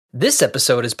This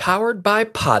episode is powered by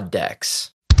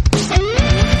Poddex.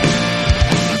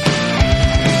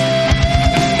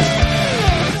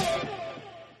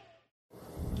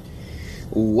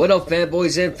 What up,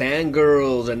 fanboys and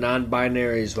fangirls and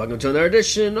non-binaries? Welcome to another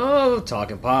edition of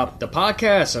Talking Pop, the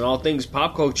podcast on all things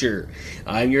pop culture.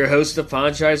 I'm your host, the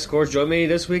franchise. Of course, joining me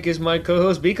this week is my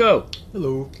co-host, Biko.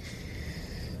 Hello.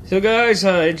 So, guys,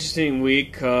 interesting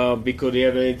week. Biko, do you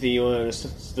have anything you want to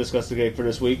discuss today for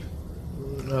this week?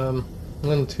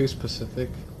 Nothing too specific.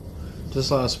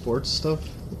 Just a lot of sports stuff.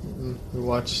 We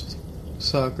watched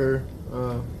soccer.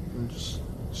 I'm just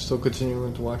still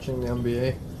continuing to watching the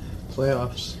NBA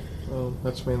playoffs.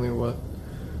 That's mainly what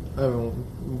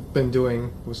I've been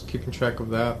doing, was keeping track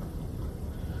of that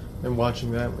and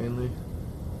watching that mainly.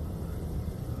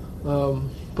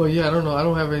 But yeah, I don't know. I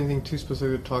don't have anything too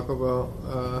specific to talk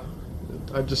about.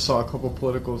 I just saw a couple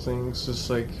political things. Just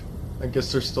like, I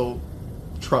guess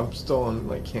Trump's still on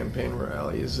like campaign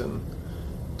rallies and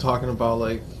talking about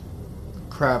like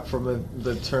crap from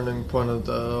the turning point of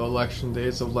the election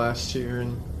days of last year,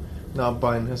 and now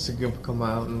Biden has to come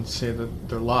out and say that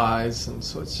they're lies, and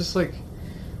so it's just like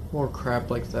more crap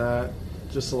like that.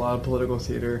 Just a lot of political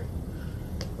theater.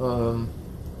 But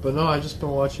no, I've just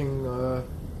been watching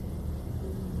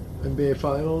NBA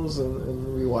Finals,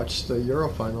 and we watched the Euro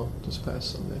Final this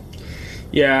past Sunday.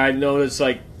 Yeah, I know it's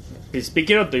like,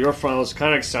 speaking of the Euro Final, it's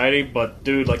kind of exciting, but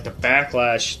dude, like the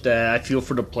backlash that I feel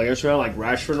for the players around, like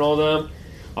Rashford and all them,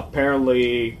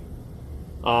 apparently,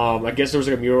 I guess there was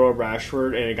like a mural of Rashford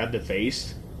and it got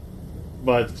defaced,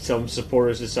 but some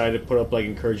supporters decided to put up like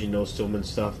encouraging notes to him and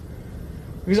stuff.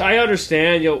 Because I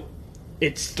understand,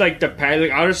 it's like the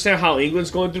panic. Like, I understand how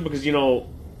England's going through, because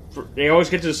they always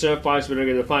get to the semifinals, but they don't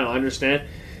get to the final. I understand,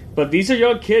 but these are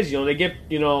young kids. They get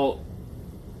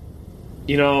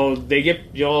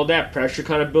that pressure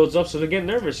kind of builds up, so they get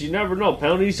nervous. You never know.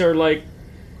 Penalties are like,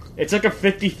 it's like a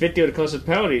 50-50 when it comes to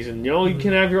penalties, and you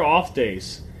can have your off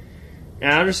days.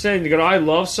 And I understand, I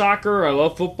love soccer, I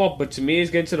love football, but to me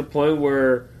it's getting to the point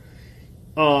where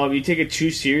you take it too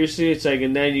seriously. It's like,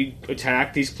 and then you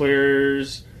attack these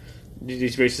players,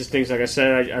 these racist things. Like I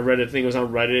said, I read a thing, it was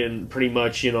on Reddit, and pretty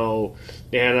much, they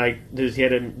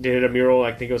had a mural,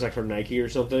 I think it was like for Nike or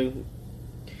something.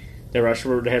 They had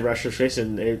Rashford's face,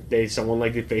 and someone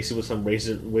like defaced it with some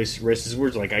racist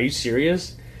words. Like, are you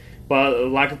serious? But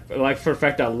like for a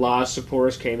fact that a lot of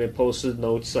supporters came and posted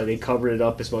notes, like they covered it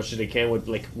up as much as they can with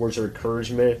like words of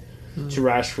encouragement to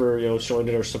Rashford, showing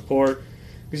their support.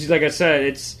 Because like I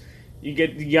said,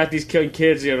 you got these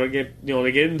kids, they get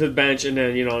into the bench, and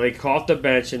then they call off the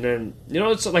bench, and then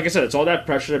it's like I said, it's all that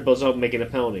pressure that builds up making a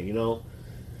penalty.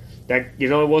 That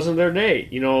it wasn't their day.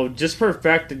 Just for a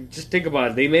fact, just think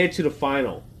about it. They made it to the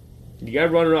final. You got to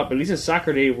run it up. At least in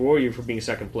soccer, they reward you for being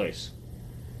second place.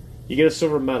 You get a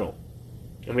silver medal.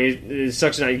 I mean, it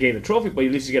sucks that you gain a trophy, but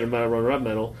at least you get a runner-up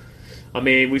medal. I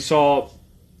mean, we saw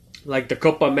like the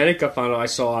Copa America final I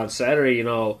saw on Saturday.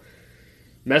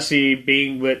 Messi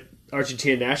being with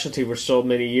Argentina national team for so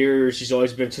many years, he's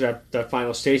always been to that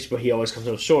final stage, but he always comes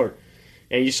up short.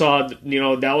 And you saw,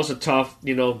 that was a tough,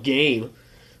 game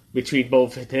between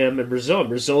both him and Brazil.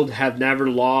 Brazil have never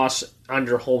lost on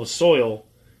their home soil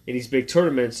in these big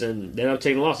tournaments, and they ended up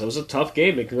taking a loss. It was a tough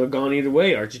game. It could have gone either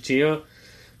way. Argentina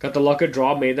got the luck of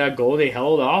draw, made that goal. They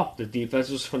held off. The defense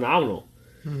was phenomenal.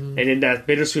 Mm-hmm. And in that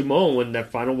bittersweet moment when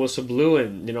that final whistle blew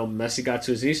and, Messi got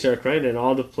to his knees, started crying, and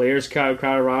all the players crowded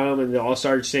around him, and they all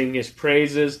started singing his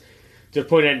praises, to the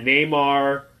point that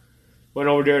Neymar went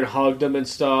over there and hugged him and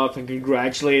stuff and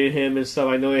congratulated him and stuff.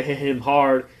 I know it hit him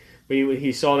hard. But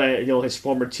he saw that his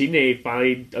former teammate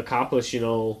finally accomplished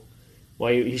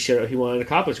what he wanted to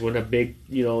accomplish, win a big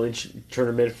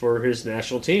tournament for his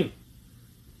national team.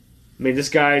 I mean, this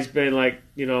guy's been like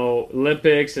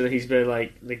Olympics, and he's been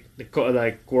like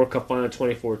World Cup final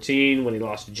 2014 when he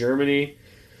lost to Germany.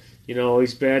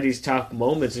 He's had these tough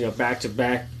moments, back to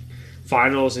back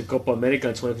finals in Copa America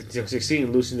in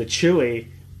 2016, losing to Chile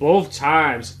both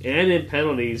times and in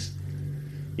penalties.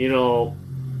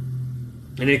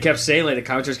 And they kept saying, like, the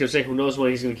commentators kept saying, who knows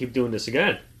when he's going to keep doing this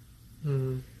again.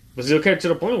 Mm-hmm. But still kept to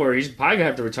the point where he's probably going to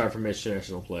have to retire from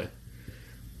international play.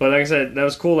 But like I said, that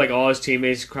was cool. Like, all his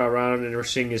teammates crowd around and were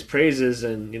singing his praises,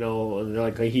 and, and they're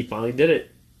like, he finally did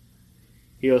it.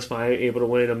 He was finally able to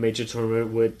win a major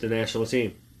tournament with the national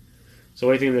team. So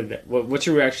what do you think of that? What's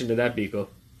your reaction to that, Biko?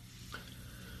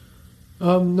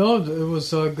 No, it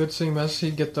was good seeing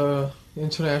Messi get the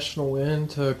international win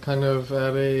to kind of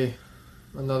add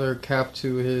another cap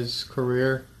to his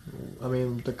career. I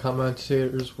mean, the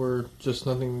commentators were just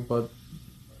nothing but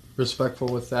respectful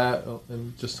with that,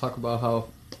 and just talk about how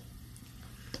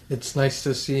It's nice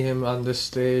to see him on this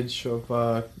stage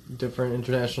of different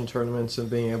international tournaments and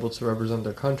being able to represent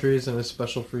their countries, and it's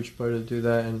special for each player to do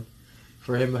that. And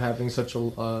for him having such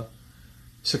a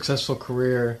successful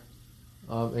career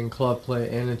in club play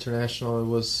and international, it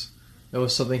was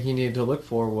something he needed to look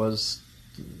for, was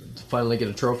to finally get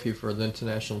a trophy for the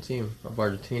international team of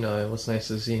Argentina. It was nice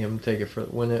to see him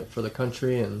win it for the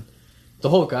country, and the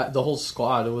whole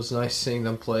squad. It was nice seeing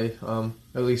them play.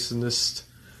 At least in this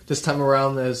time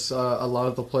around, as a lot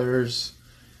of the players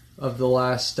of the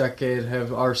last decade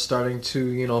are starting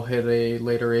to hit a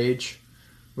later age.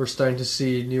 We're starting to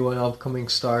see new and upcoming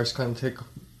stars kind of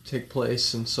take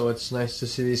place, and so it's nice to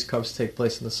see these cups take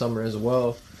place in the summer as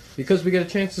well, because we get a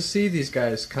chance to see these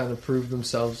guys kind of prove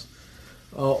themselves.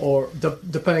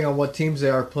 Depending on what teams they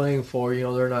are playing for,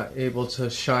 they're not able to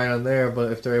shine on there,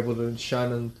 but if they're able to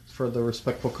shine for the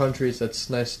respectful countries, that's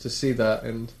nice to see that.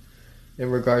 And in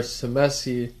regards to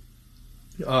Messi,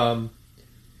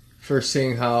 for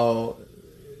seeing how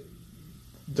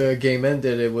the game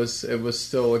ended, it was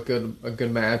still a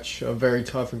good match, very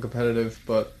tough and competitive,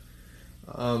 but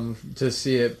to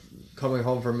see it coming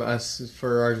home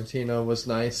for Argentina was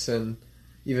nice, and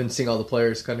even seeing all the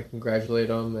players kind of congratulate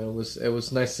them, it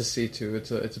was nice to see too.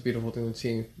 It's a beautiful thing to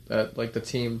see that the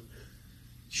team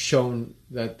shown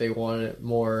that they wanted it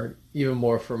even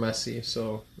more for Messi.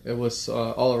 So it was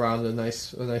all around a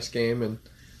nice game and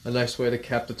a nice way to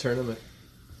cap the tournament.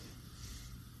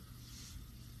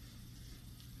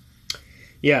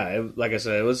 Yeah, like I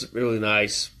said, it was really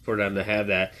nice for them to have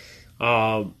that.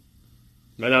 Right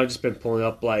now, I've just been pulling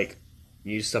up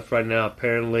new stuff right now.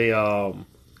 Apparently,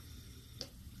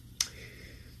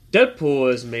 Deadpool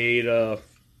has made a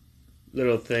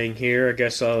little thing here. I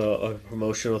guess a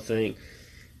promotional thing.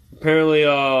 Apparently,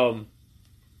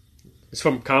 it's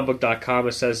from comicbook.com.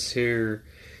 It says here,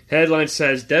 headline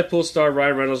says, Deadpool star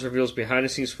Ryan Reynolds reveals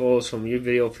behind-the-scenes photos from new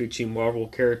video featuring Marvel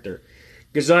character.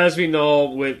 Because as we know,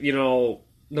 with the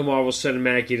Marvel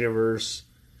Cinematic Universe,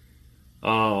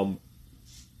 when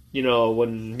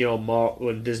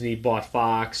Disney bought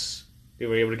Fox, they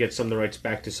were able to get some of the rights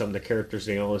back to some of the characters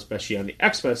they own, especially on the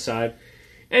X-Men side.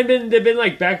 And then they've been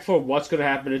back and forth, what's going to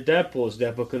happen to Deadpool? Is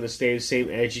Deadpool going to stay the same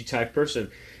edgy type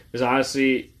person? Because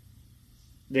honestly,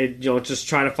 they just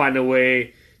trying to find a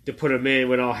way to put him in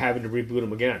without having to reboot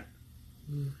him again.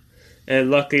 Mm.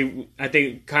 And luckily, I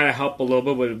think kind of helped a little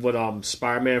bit with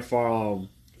Spider-Man Far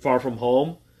From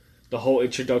Home. The whole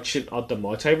introduction of the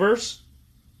multiverse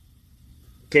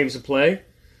came to play.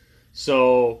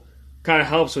 So, kind of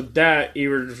helps with that,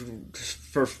 even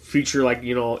for future,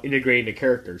 integrating the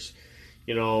characters.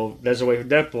 There's a way for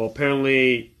Deadpool.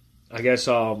 Apparently, I guess,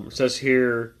 it says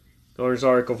here, Orange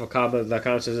article for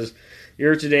Combat.com says,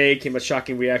 earlier today came a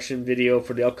shocking reaction video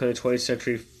for the upcoming 20th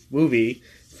century movie,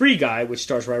 Free Guy, which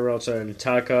stars Ryan Reynolds and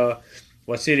Taika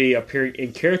Waititi appearing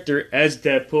in character as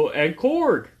Deadpool and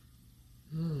Korg.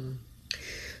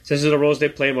 Since the roles they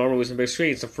play in Marvel movies on big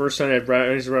screen, it's the first time that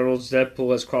Ryan Reynolds'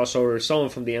 Deadpool has crossed over with someone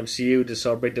from the MCU to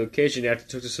celebrate the occasion. The actor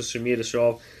took to social media to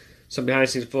show off some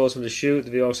behind-the-scenes photos from the shoot.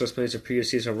 The video also explains the previous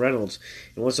season of Reynolds.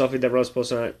 In one selfie that Reynolds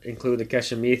posted on include the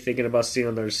catch of me thinking about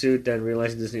stealing another suit, then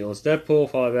realizing Disney owns Deadpool,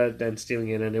 followed that, then stealing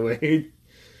it anyway.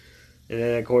 And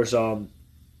then, of course,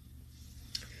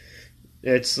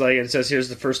 it's it says here's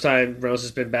the first time Reynolds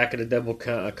has been back in a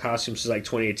Deadpool costume since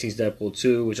 2018's Deadpool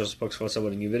 2, which also spoke about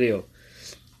someone in a new video.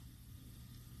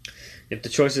 If the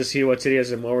choice is here, Waititi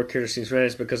as a Marvel character seems random,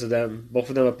 it's because of them. Both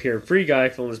of them appear in Free Guy.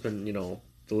 Film has been,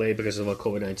 delayed because of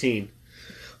COVID-19.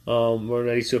 More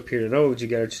than these two appeared in Would You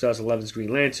Get 2011's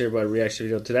Green Lantern, but a reaction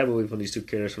video to that movie from these two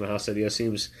characters from the house idea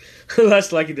seems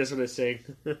less likely. That's what it's saying.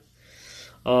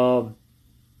 But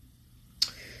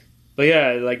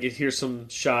yeah, here's some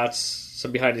shots,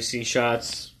 some behind-the-scenes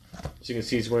shots. As you can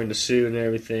see, he's wearing the suit and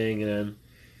everything. And then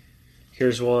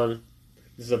here's one.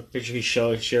 This is a picture he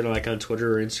shared on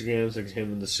Twitter or Instagram. It's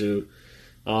him in the suit.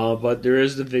 But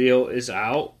the video is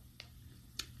out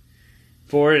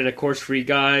for it. And of course, Free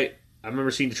Guy. I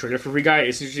remember seeing the trailer for Free Guy.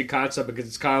 It's an interesting concept because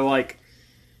it's kind of like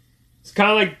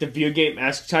the video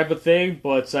game-esque type of thing.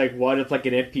 But it's what if an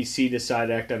NPC decided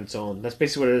to act on its own? That's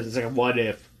basically what it is. It's a what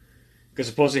if. Because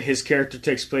supposedly his character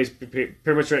takes place, pretty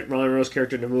much Ryan Reynolds'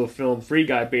 character in the movie film Free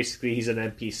Guy, basically he's an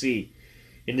NPC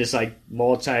in this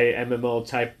multi-MMO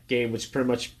type game, which is pretty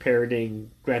much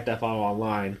parodying Grand Theft Auto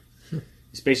Online.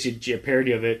 It's basically a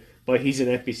parody of it, but he's an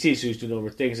NPC, so he's doing over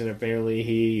things, and apparently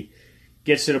he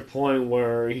gets to the point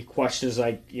where he questions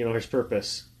his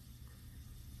purpose.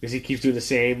 Because he keeps doing the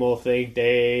same old thing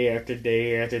day after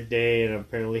day after day, and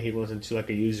apparently he runs into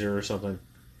a user or something.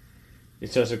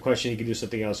 It's just a question he could do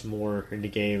something else more in the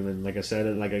game, and like I said,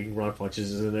 Ron Funches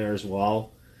is in there as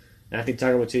well. And I think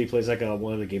Taika Waititi plays like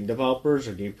one of the game developers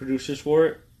or game producers for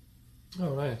it.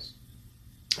 Oh, nice.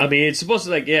 I mean, it's supposed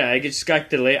to it just got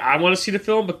delayed. I want to see the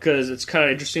film because it's kind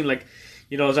of interesting. Like,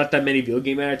 there's not that many video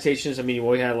game adaptations. I mean,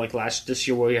 we had like this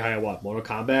year where you had Mortal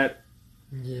Kombat.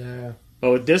 Yeah.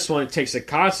 But with this one, it takes the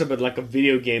concept of like a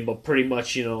video game, but pretty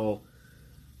much,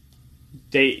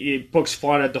 it pokes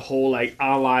fun at the whole like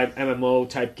online MMO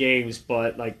type games,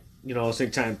 but like, at the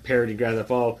same time parody Grand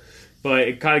Theft Auto. But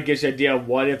it kind of gives you the idea of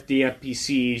what if the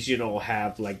NPCs,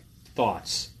 have like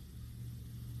thoughts.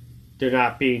 They're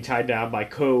not being tied down by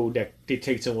code that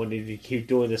dictates someone to keep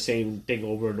doing the same thing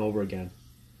over and over again.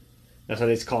 That's why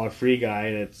it's called Free Guy,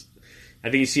 and I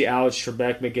think you see Alex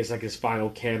Trebek make his final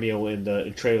cameo in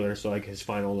the trailer, so like his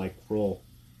final like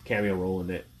cameo role in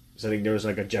it. So I think there was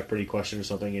like a Jeopardy question or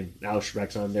something, and Alex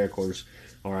Trebek's on there, of course,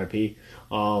 R.I.P.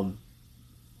 And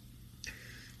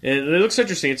it looks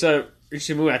interesting. It's a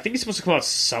interesting movie. I think it's supposed to come out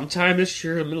sometime this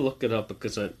year. I'm gonna look it up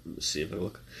because let's see if I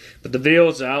look. But the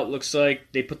video's out. Looks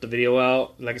like they put the video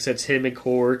out. Like I said, it's him and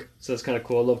Korg, so it's kind of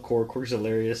cool. I love Korg. Korg's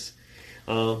hilarious.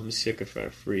 Let me see if I can find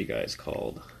a Free Guy it's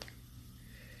called.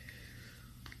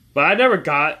 But I never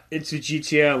got into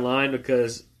GTA Online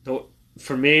because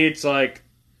for me it's like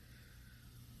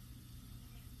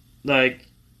the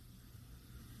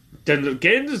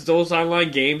games, those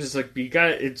online games, it's like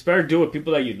it's better to do it with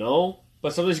people that you know,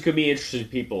 but sometimes you could be interested in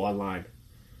people online.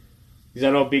 Because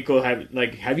I know Biko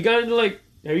have you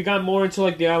gotten more into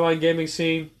like the online gaming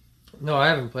scene? No, I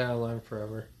haven't played online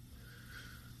forever.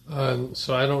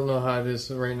 So I don't know how it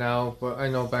is right now, but I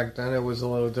know back then it was a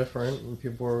little different and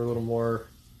people were a little more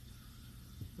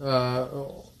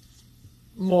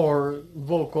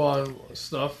vocal on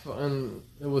stuff, and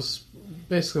it was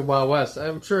basically Wild West.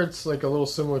 I'm sure it's like a little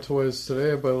similar to what it is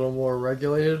today, but a little more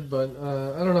regulated. But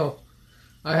I don't know.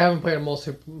 I haven't played a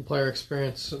multiplayer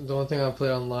experience. The only thing I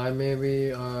played online,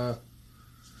 maybe I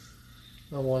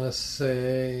want to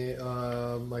say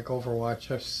like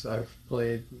Overwatch. I've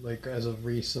played like as of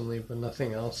recently, but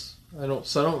nothing else. I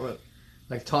don't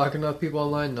like talking to people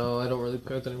online. No, I don't really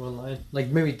play with anyone online. Like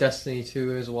maybe Destiny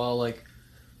 2 as well. Like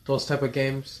those type of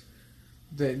games.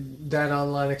 That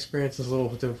online experience is a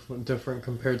little different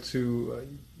compared to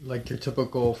like your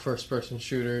typical first-person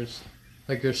shooters.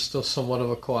 Like there's still somewhat of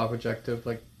a co-op objective.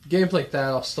 Like games like that,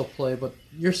 I'll still play, but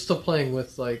you're still playing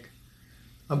with like.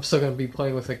 I'm still gonna be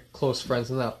playing with like close friends.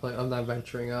 I'm not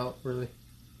venturing out really.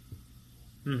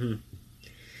 Mm-hmm.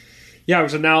 Yeah,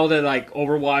 so now that like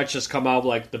Overwatch has come out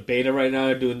like the beta right now,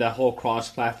 they're doing that whole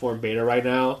cross-platform beta right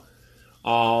now.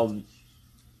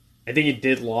 I think it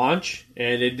did launch,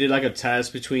 and it did like a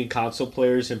test between console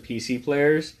players and PC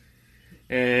players.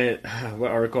 And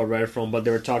what article I read it from, but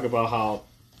they were talking about how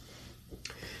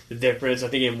the difference. I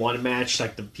think in one match,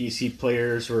 like the PC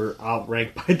players were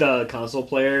outranked by the console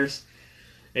players.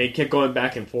 And it kept going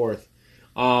back and forth.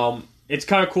 It's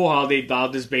kind of cool how they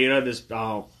dialed this beta, this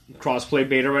cross-play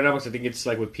beta right now, because I think it's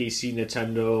like with PC,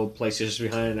 Nintendo, PlayStation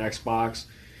behind, and Xbox.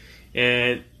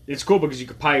 And it's cool because you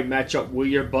could probably match up with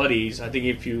your buddies. I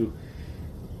think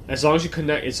as long as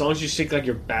you sync like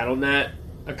your Battle.net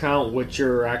account with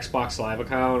your Xbox Live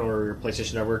account or your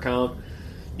PlayStation Network account,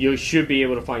 you should be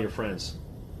able to find your friends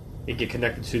and get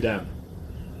connected to them.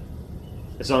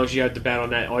 As long as you have the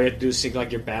Battle.net, all you have to do is sync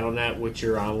like your Battle.net with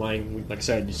your online. Like I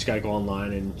said, you just got to go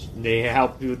online, and they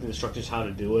help you with the instructions how to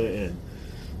do it. And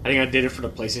I think I did it for the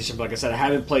PlayStation. But like I said, I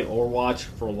haven't played Overwatch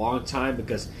for a long time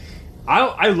because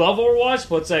I love Overwatch,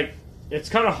 but it's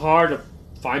kind of hard to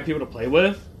find people to play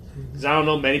with because I don't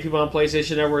know many people on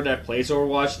PlayStation Network that plays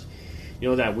Overwatch,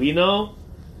 that we know.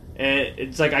 And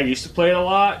it's like I used to play it a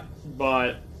lot,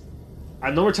 but I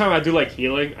know every time I do like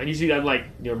healing, I'm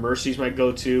like Mercy's my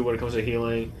go-to when it comes to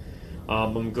healing.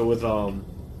 I'm gonna go with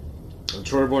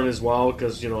Torborn as well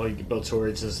because you can build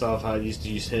turrets and stuff. I used to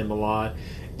use him a lot.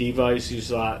 Diva I used to use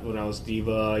a lot when I was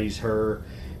Diva. I used her,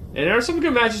 and there are some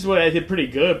good matches where I did pretty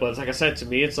good. But like I said, to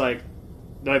me, it's like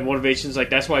my motivation's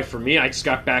like that's why for me I just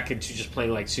got back into just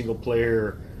playing like single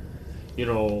player,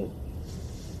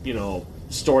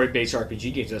 story-based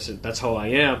RPG games. That's how I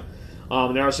am.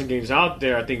 There are some games out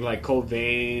there, I think like Code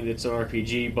Vein, it's an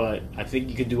RPG, but I think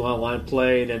you can do online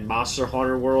play, and then Monster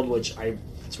Hunter World, it's a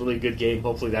really good game.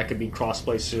 Hopefully that could be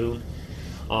cross-play soon,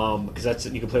 because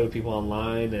you can play with people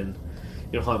online and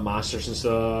hunt monsters and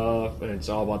stuff, and it's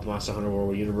all about the Monster Hunter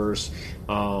World universe.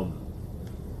 But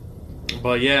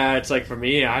yeah, it's like for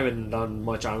me, I haven't done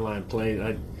much online play.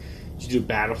 I used to do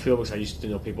Battlefield because I used to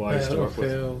know people I used to work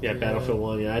with. Yeah, Battlefield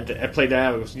 1. Yeah, I played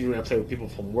that. I played with people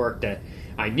from work that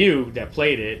I knew that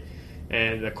played it,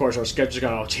 and of course our schedules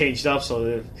got all changed up.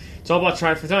 So it's all about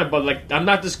trying for time. But like, I'm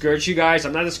not discouraged, you guys.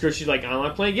 I'm not discouraged you like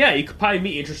online playing. Yeah, you could probably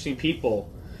meet interesting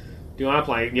people do not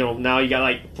play. Now you got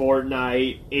like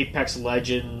Fortnite, Apex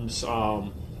Legends,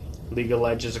 League of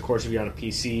Legends, of course, if you're on a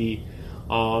PC.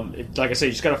 Like I said,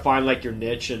 you just gotta find like your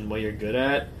niche and what you're good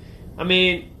at. I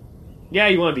mean, yeah,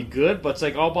 you want to be good, but it's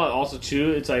like all about also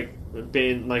too. It's like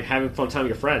being like having fun time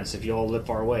with your friends if you all live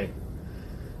far away.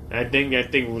 And I think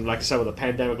like I said, with the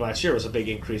pandemic last year was a big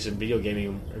increase in video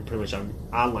gaming and pretty much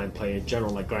online play in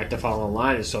general. Like Grand Theft Auto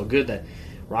Online is so good that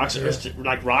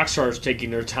Rockstar's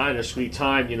taking their time, their sweet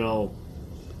time,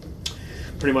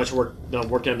 pretty much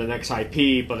working on the next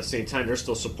IP, but at the same time they're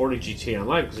still supporting GTA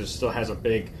Online because it still has a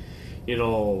big,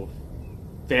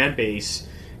 fan base,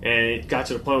 and it got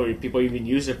to the point where people even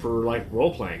use it for like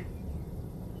role playing.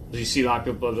 You see a lot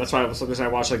of people. That's why sometimes I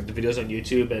watch like the videos on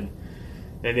YouTube and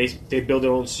they build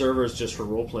their own servers just for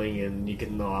role playing, and you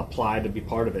can apply to be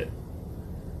part of it.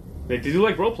 They do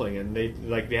like role playing, and they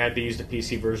had to use the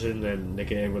PC version, and they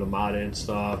can add with a mod and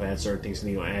stuff, add certain things,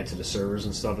 and add to the servers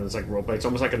and stuff, and it's like role play. It's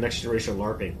almost like a next generation of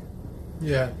LARPing.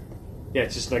 Yeah. Yeah,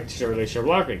 it's just like next generation of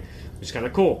LARPing, which is kind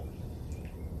of cool.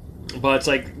 But it's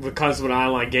like the concept of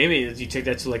online gaming is you take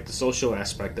that to like the social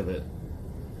aspect of it.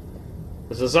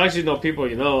 So as long as you know people,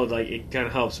 like it kind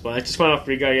of helps. But I just found out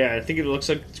Free Guy. Yeah, I think it looks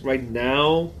like it's right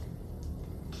now.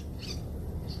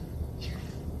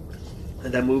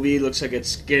 And that movie looks like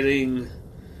it's getting.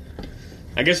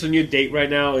 I guess the new date right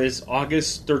now is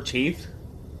August 13th.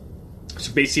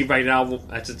 So basically, right now,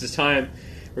 at this time,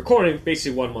 recording,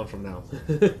 basically 1 month from now.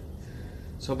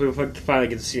 So hopefully, we can finally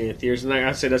get to see it in theaters. And like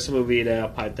I said, that's a movie that I'll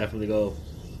probably definitely go.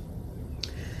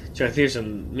 Theaters,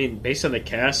 and I mean, based on the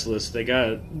cast list, they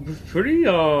got pretty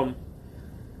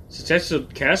substantial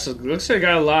cast. It looks like they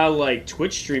got a lot of like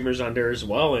Twitch streamers on there as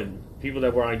well, and people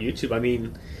that were on YouTube. I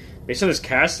mean, based on this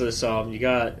cast list, you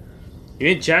got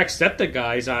even Jack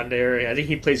Septiceyes on there. I think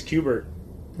he plays Qbert.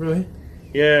 Really?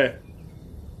 Yeah.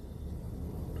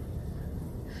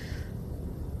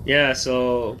 Yeah.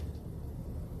 So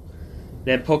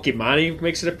then Pokemon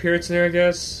makes an appearance in there, I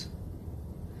guess.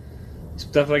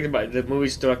 The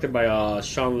movie's directed by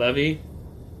Sean Levy,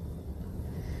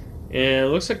 and it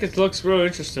looks like it looks real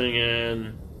interesting.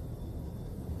 And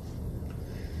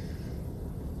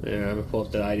yeah, I'm gonna pull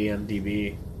up the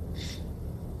IMDb.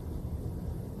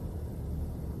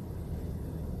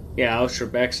 Yeah, Al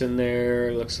Trebek's in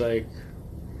there. Looks like,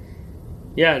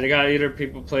 yeah, they got either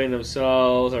people playing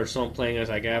themselves or some playing as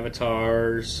like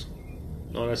avatars,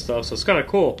 all that stuff. So it's kind of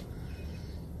cool.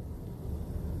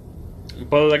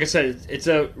 But like I said, it's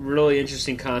a really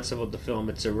interesting concept of the film.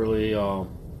 It's a really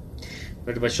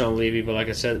directed by Sean Levy. But like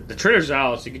I said, the trailer's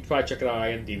out, so you can probably check it out on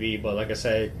IMDb. But like I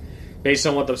said, based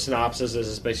on what the synopsis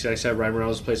is basically, like I said, Ryan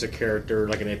Reynolds plays a character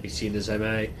like an NPC in this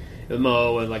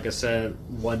MMO, and like I said,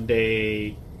 one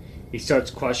day he starts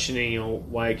questioning,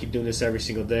 why I keep doing this every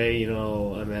single day.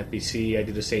 I'm an NPC, I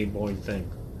do the same boring thing.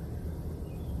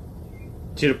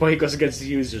 To the point he goes against the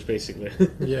users, basically.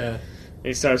 Yeah. And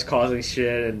he starts causing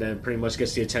shit, and then pretty much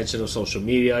gets the attention of social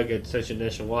media, gets attention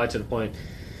nationwide to the point,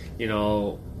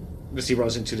 because he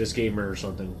runs into this gamer or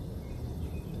something.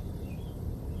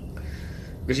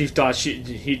 Because she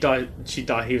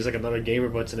thought he was like another gamer,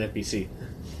 but it's an NPC.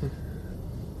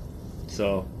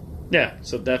 So, yeah,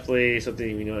 so definitely something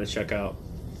you want to check out.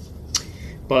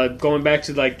 But going back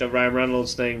to like the Ryan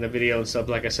Reynolds thing, the video and stuff,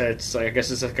 like I said, it's like I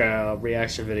guess it's like a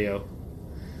reaction video.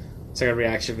 It's like a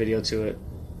reaction video to it.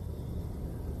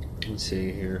 Let's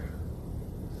see here.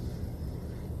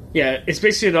 Yeah, it's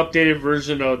basically an updated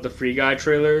version of the Free Guy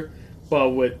trailer,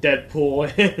 but with Deadpool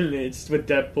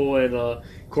and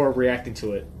Korg reacting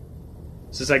to it.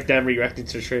 So it's like them reacting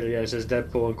to the trailer. Yeah, it says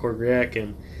Deadpool and Korg react,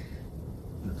 and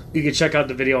you can check out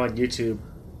the video on YouTube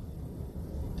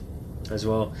as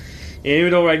well. And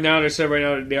even though right now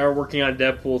they are working on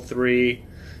Deadpool 3,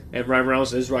 and Ryan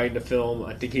Reynolds is writing the film.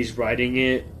 I think he's writing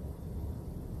it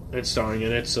and starring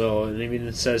in it. So, and even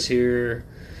it says here,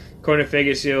 according to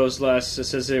Vegas Yo's last, it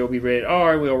says it will be rated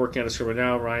R. We are working on a script right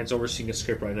now. Ryan's overseeing a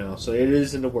script right now, so it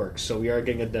is in the works. So we are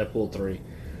getting a Deadpool 3.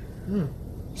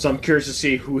 So I'm curious to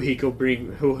see who he'll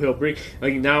bring.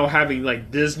 Like now having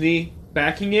like Disney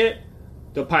backing it,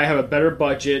 they'll probably have a better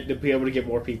budget to be able to get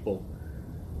more people.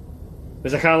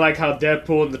 Because I kind of like how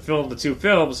Deadpool in the two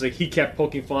films, like he kept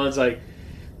poking fun,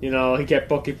 he kept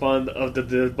poking fun of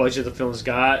the budget the film's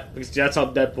got, because that's how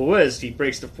Deadpool is. He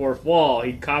breaks the fourth wall.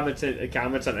 He comments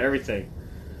on everything.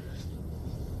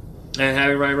 And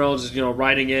having Ryan Reynolds,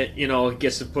 writing it, he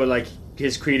gets to put like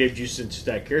his creative juice into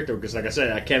that character. Because, like I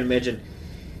said, I can't imagine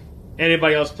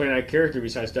anybody else playing that character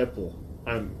besides Deadpool.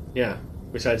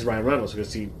 Besides Ryan Reynolds,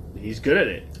 because he's good at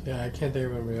it. Yeah, I can't think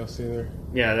of anybody else either.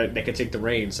 Yeah, they can take the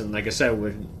reins, and like I said,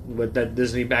 with that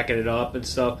Disney backing it up and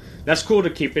stuff, that's cool to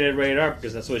keep it rated R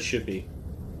because that's what it should be.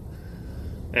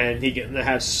 And he can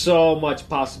have so much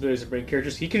possibilities to bring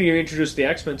characters. He can even introduce the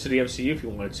X-Men to the MCU if he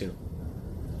wanted to.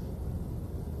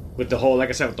 With the whole, like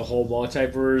I said, with the whole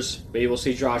multiverse, maybe we'll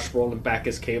see Josh Brolin back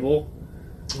as Cable.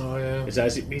 Oh yeah. Is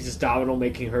this Domino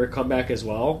making her come back as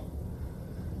well?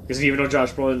 Because even though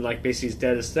Josh Brolin basically is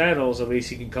dead as Thanos, at least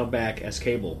he can come back as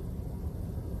Cable.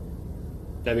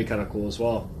 That'd be kind of cool as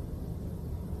well.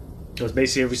 Because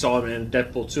basically, if we saw him in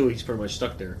Deadpool 2, he's pretty much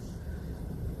stuck there.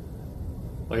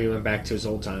 Well, he went back to his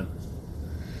old time.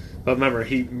 But remember,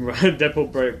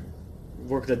 Deadpool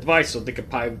worked the device, so they could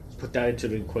probably put that into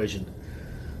the equation.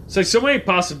 So many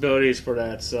possibilities for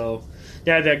that. So,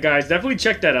 yeah, guys, definitely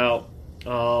check that out.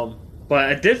 But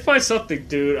I did find something,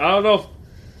 dude. I don't know if...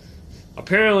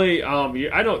 Apparently,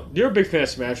 I know you're a big fan of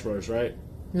Smash Bros., right?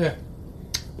 Yeah.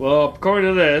 Well, according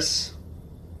to this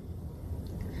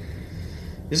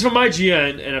is from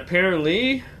IGN, and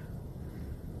apparently...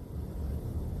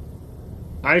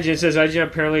 IGN says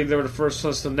apparently they were the first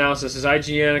ones to announce this. Says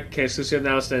IGN can exclusively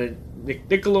announce that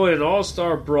Nickelodeon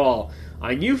All-Star Brawl,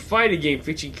 a new fighting game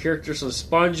featuring characters from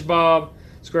SpongeBob,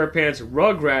 SquarePants,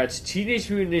 Rugrats,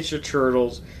 Teenage Mutant Ninja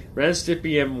Turtles, Ren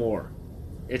Stimpy, and more.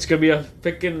 It's going to be a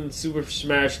freaking Super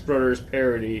Smash Bros.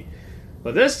 Parody,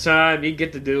 but this time you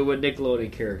get to do it with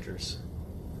Nickelodeon characters.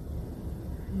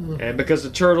 And because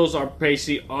the Turtles are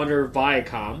basically under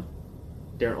Viacom,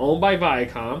 they're owned by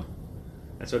Viacom.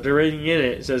 That's what they're rating in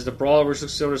it. It says the Brawl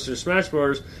vs. Sinister Smash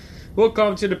Bros. Will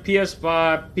come to the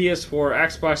PS5, PS4,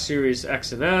 Xbox Series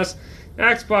X and S,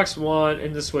 Xbox One,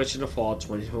 and the Switch in the fall of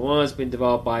 2021. It's been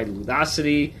developed by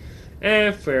Ludosity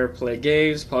and Fair Play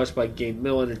Games, published by Game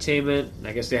Mill Entertainment.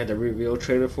 I guess they had the reveal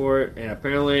trailer for it, and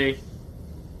apparently,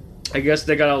 I guess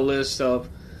they got a list of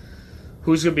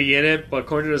who's going to be in it, but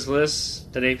according to this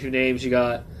list, to name a few names, you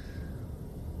got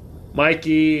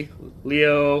Mikey,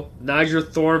 Leo, Nigel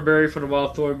Thornberry from the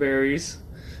Wild Thornberries,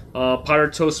 Potter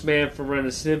Toastman from Ren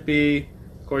and Snippy,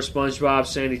 of course SpongeBob,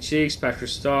 Sandy Cheeks, Patrick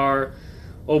Star,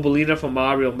 Obelina from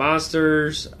Mario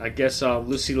Monsters, I guess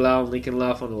Lucy Lau and Lincoln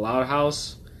Lau from the Loud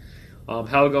House,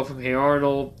 Helga from Hey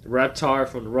Arnold, Reptar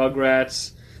from the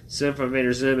Rugrats, Sim from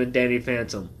Vader Zim, and Danny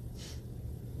Phantom.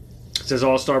 It says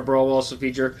All-Star Brawl will also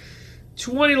feature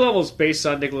 20 levels based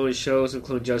on Nickelodeon shows,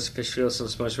 including Joseph Fishfield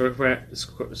from SpongeBob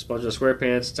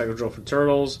SquarePants, Tiger Joe from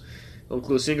Turtles. It'll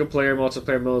include single-player,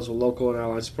 multiplayer modes with local and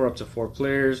online support up to 4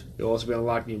 players. You'll also be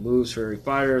unlocking new moves for every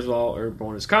fighter as well, or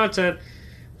bonus content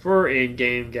for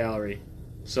in-game gallery.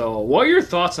 So, what are your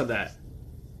thoughts on that?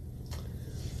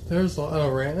 There's a lot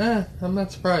of rant. I'm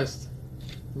not surprised.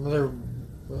 Another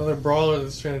brawler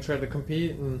that's trying to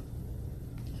compete, and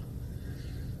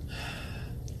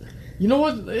you know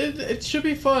what? It should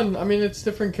be fun. I mean, it's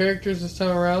different characters this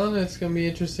time around. It's going to be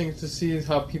interesting to see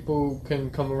how people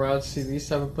can come around to see these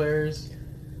type of players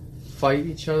fight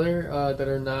each other that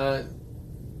are not,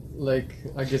 like,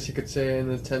 I guess you could say in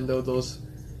Nintendo,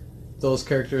 those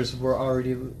characters were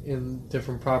already in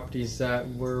different properties that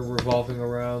were revolving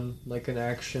around, like, an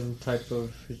action type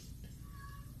of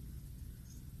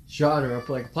genre of,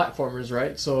 like, platformers,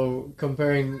 right? So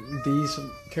comparing these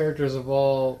characters of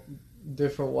all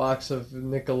different walks of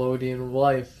Nickelodeon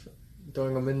life,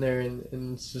 throwing them in there,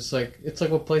 and it's just like, it's like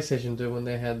what PlayStation did when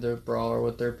they had their brawler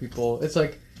with their people. It's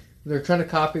like they're trying to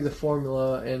copy the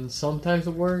formula, and sometimes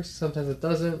it works, sometimes it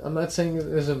doesn't. I'm not saying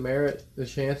there's a merit, the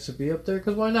chance to be up there,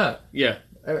 because why not? Yeah.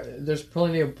 There's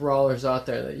plenty of brawlers out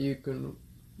there that you can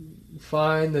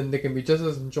find, and they can be just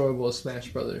as enjoyable as Smash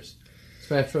Brothers.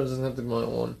 Smash Bros. Doesn't have to be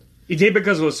only one. You think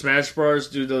because with Smash Bros.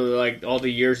 Due to like all the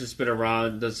years it's been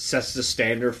around, that sets the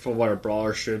standard for what a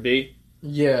brawler should be?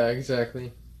 Yeah,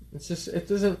 exactly. It's just, it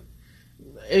doesn't.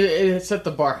 It set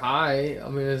the bar high. I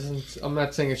mean, I'm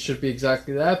not saying it should be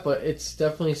exactly that, but it's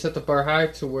definitely set the bar high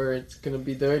to where it's going to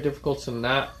be very difficult to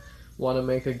not want to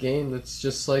make a game that's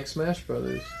just like Smash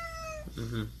Brothers.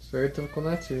 Mm-hmm. It's very difficult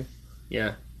not to.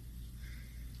 Yeah.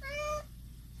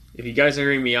 If you guys are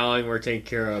hearing meowing, we're taking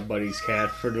care of Buddy's cat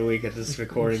for the week at this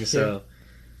recording, so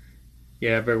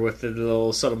yeah, bear with the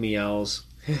little subtle meows.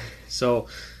 So,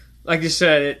 like you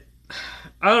said,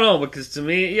 I don't know, because to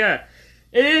me, yeah,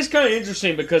 it is kind of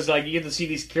interesting because like you get to see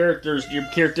these characters, your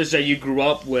characters that you grew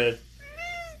up with,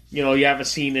 you know, you haven't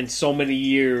seen in so many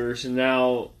years, and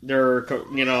now they're,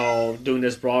 you know, doing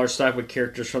this brawler stuff with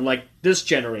characters from like this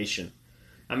generation.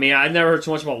 I mean, I never heard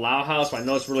so much about Loud House, but I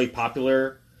know it's really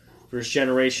popular for this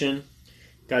generation.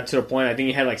 Got to the point, I think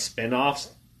he had like spin-offs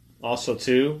also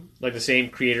too. Like the same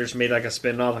creators made like a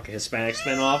spin-off, like a Hispanic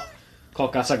spin-off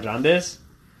called Casa Grandes.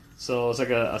 So it's like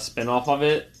a spin-off of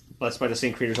it, but it's by the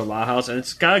same creators of Loud House, and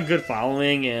it's got a good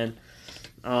following. And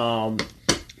well,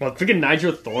 freaking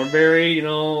Nigel Thornberry, you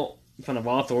know, from the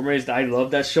Wild Thornberries, I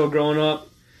loved that show growing up.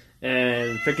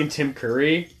 and freaking Tim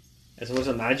Curry as well as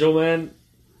a Nigel Man.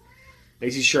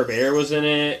 Lacey Chabert was in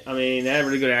it. I mean, they had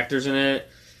really good actors in it.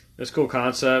 It was a cool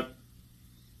concept.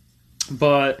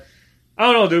 But, I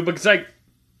don't know, dude, because, like,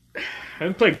 I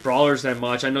haven't played Brawlers that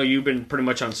much. I know you've been pretty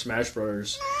much on Smash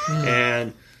Brothers.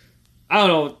 And, I don't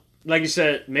know, like you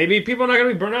said, maybe people are not going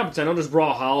to be burnt out, because I know there's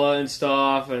Brawlhalla and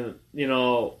stuff, and, you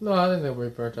know... No, I think they'll be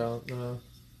burnt out, no.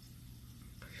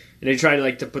 And they try,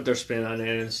 like, to put their spin on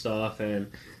it and stuff,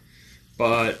 and...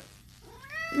 But,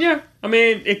 yeah, I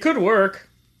mean, it could work.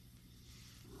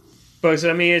 But,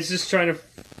 I mean, it's just trying to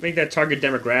make that target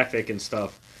demographic and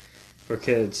stuff for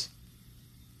kids.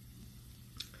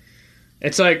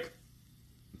 It's like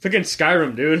freaking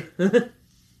Skyrim, dude.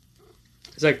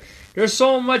 It's like, there's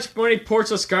so many ports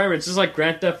of Skyrim. It's just like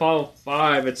Grand Theft Auto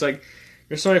 5. It's like,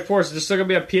 there's so many ports. There's still going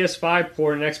to be a PS5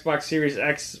 port and Xbox Series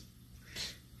X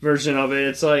version of it.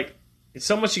 It's like, it's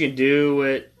so much you can do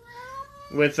with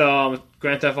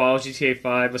Grand Theft Auto, GTA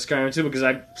 5, with Skyrim too, because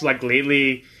I, like,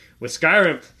 lately, with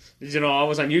Skyrim... You know, I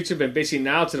was on YouTube, and basically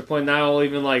now, to the point now,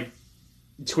 even, like,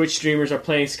 Twitch streamers are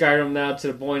playing Skyrim now, to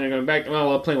the point they're going back, well,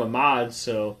 they're playing with mods,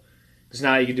 so, because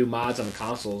now you can do mods on the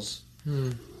consoles.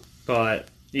 But,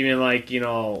 even, like, you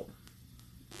know,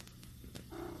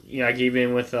 like,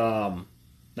 even with,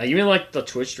 like, even, like, the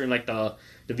Twitch stream, like, the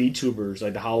VTubers,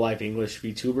 like, the Hololive English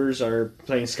VTubers are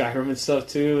playing Skyrim and stuff,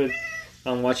 too, and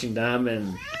I'm watching them,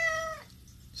 and,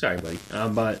 sorry, buddy,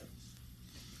 but...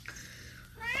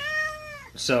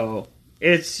 So,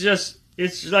 it's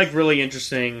like really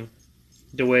interesting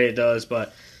the way it does,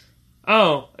 but,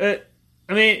 I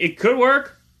mean, it could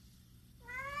work.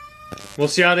 We'll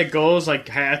see how that goes. Like,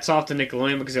 hats off to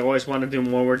Nickelodeon because they always want to do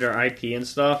more with their IP and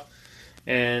stuff.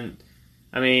 And,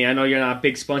 I mean, I know you're not a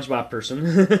big SpongeBob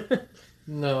person.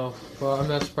 No, but I'm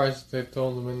not surprised they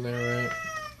thrown them in there, right?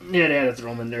 Yeah, they had to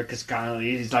throw him in there because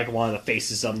he's like one of the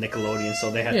faces of Nickelodeon,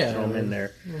 so they had to throw him in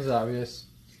there. It was obvious.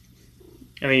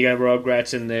 I mean, you got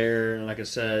Rugrats in there, and like I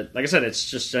said, it's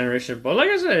just generation. But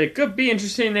like I said, it could be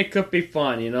interesting. It could be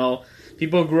fun. You know,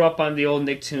 people grew up on the old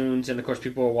Nicktoons, and of course,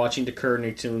 people are watching the current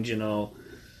Nicktoons. You know,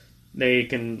 they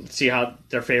can see how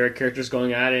their favorite characters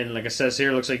going at it. And like I said, here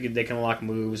it looks like they can unlock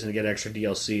moves and get extra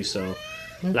DLC. So,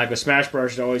 like with Smash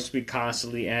Bros, they always be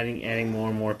constantly adding more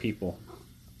and more people.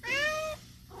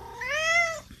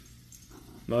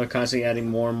 Constantly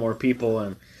adding more and more people,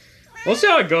 and we'll see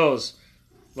how it goes.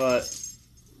 But.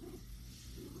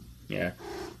 Yeah.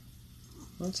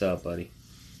 What's up, buddy?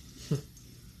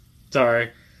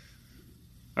 Sorry.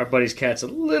 Our buddy's cat's a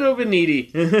little bit needy.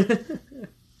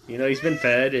 You know, he's been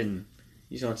fed and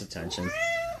he just wants attention.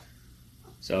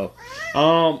 So,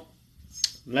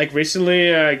 like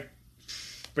recently, I've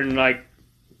been like,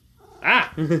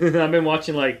 I've been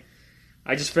watching like,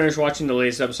 I just finished watching the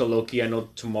latest episode of Loki. I know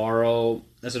tomorrow,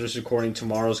 as of this recording,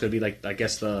 tomorrow's going to be like, I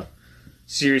guess the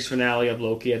series finale of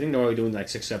Loki. I think they're only doing like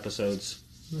 6 episodes.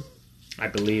 I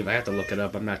believe. I have to look it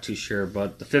up. I'm not too sure.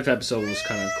 But the 5th episode was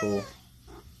kind of cool.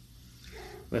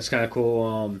 That's kind of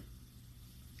cool.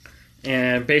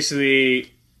 And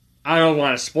basically, I don't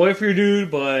want to spoil it for you,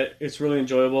 dude, but it's really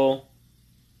enjoyable.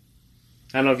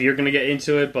 I don't know if you're going to get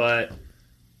into it, but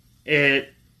I'm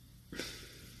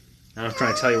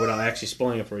trying to tell you without actually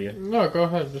spoiling it for you. No, go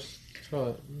ahead. Just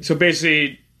tell it. So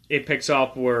basically, it picks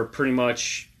up where pretty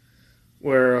much...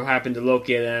 where it happened to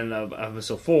Loki at the end of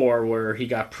episode 4, where he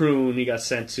got pruned, he got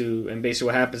sent to, and basically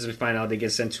what happens is we find out they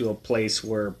get sent to a place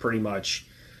where pretty much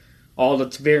all the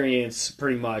variants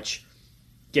pretty much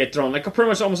get thrown, like pretty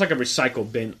much almost like a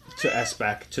recycle bin to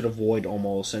S-Back, to the void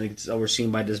almost, and it's overseen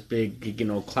by this big, you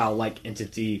know, cloud-like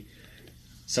entity,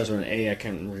 starts with an A, I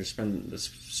can't really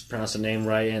pronounce the name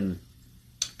right, and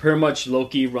pretty much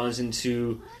Loki runs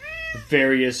into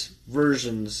various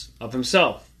versions of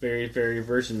himself, very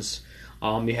versions.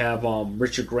 You have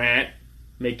Richard Grant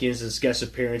making his guest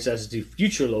appearance as the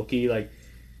future Loki, like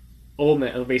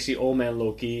basically old man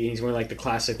Loki. He's wearing like the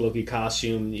classic Loki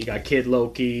costume. You got Kid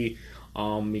Loki.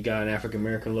 You got an African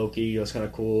American Loki. That's kind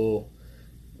of cool.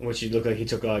 Which he looked like he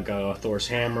took like Thor's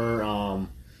hammer.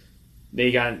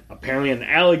 They got apparently an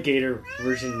alligator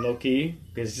version Loki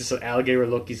because it's just an alligator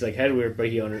Loki's like head weird,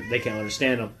 but they can't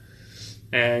understand him.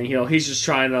 And you know he's just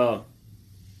trying to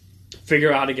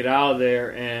figure out how to get out of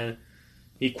there and.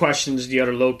 He questions the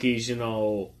other Lokis, you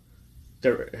know,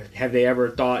 have they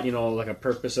ever thought, you know, like a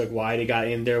purpose, like why they got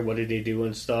in there, what did they do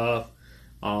and stuff,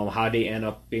 how they end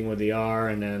up being where they are,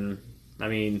 and then, I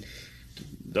mean,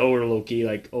 the older Loki,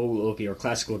 like old Loki or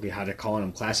classic Loki, how they're calling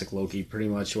him classic Loki, pretty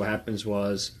much what happens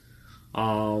was,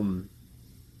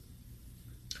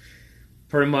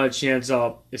 pretty much he ends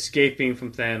up escaping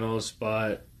from Thanos,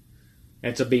 but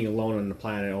ends up being alone on the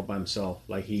planet all by himself.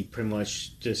 Like he pretty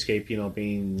much to escape,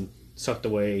 being sucked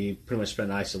away. He pretty much spent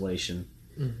in isolation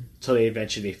until they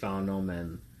eventually found him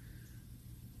and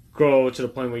grow to the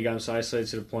point where he got himself isolated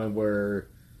to the point where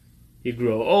he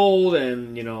grew old,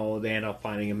 and they end up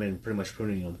finding him and pretty much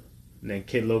pruning him. And then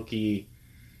Kid Loki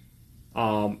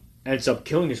ends up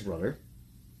killing his brother.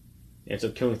 Ends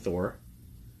up killing Thor.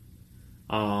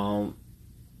 And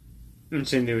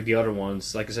same thing with the other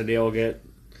ones. Like I said, they all get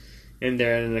in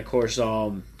there, and then of course,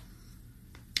 Funko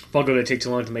didn't take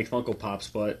too long to make Funko Pops,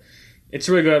 but it's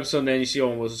a really good episode. And then you see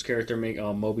Owen Wilson's character make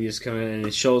Mobius come in, and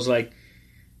it shows like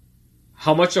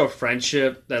how much of a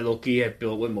friendship that Loki had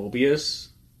built with Mobius,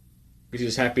 because he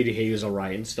was happy to hear he was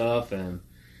alright and stuff. And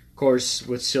of course,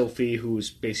 with Sylphie, who's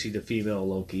basically the female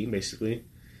Loki, basically.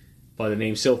 By the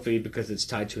name Sylphie because it's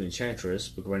tied to Enchantress.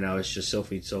 But right now it's just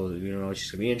Sylphie, so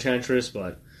she's gonna be Enchantress.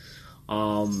 But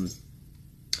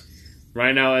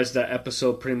right now, as the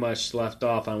episode pretty much left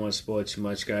off, I don't want to spoil it too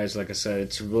much, guys. Like I said,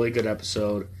 it's a really good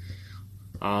episode.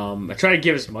 I try to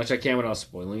give as much I can without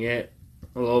spoiling it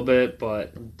a little bit,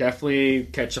 but definitely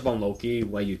catch up on Loki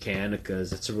while you can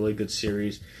because it's a really good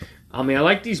series. I mean, I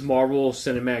like these Marvel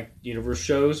Cinematic Universe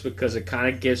shows because it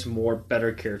kind of gives more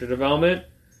better character development.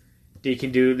 They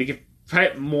can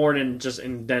fight more than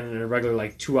in a regular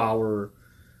 2-hour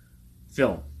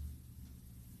film.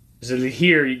 So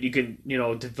here you can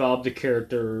develop the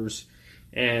characters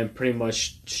and pretty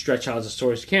much stretch out as the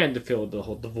stories can to fill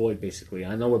the void. Basically,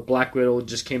 I know what Black Widow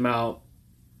just came out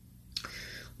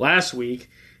last week,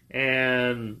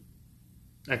 and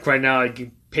like right now you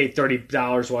can pay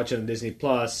 $30 watching on Disney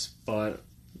Plus, but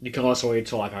you can also wait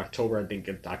until October. I think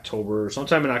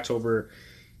sometime in October.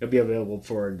 It'll be available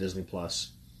for Disney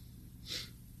Plus.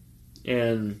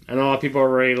 And I know a lot of people are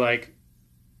already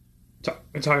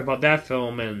talking about that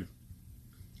film, and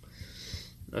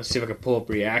let's see if I can pull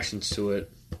up reactions to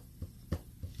it.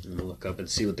 I'm gonna look up and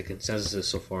see what the consensus is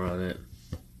so far on it.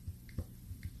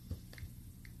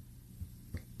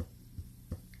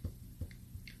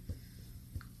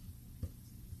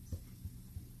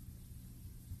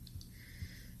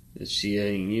 Let's see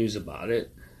any news about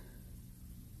it.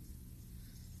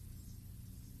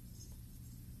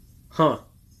 Huh.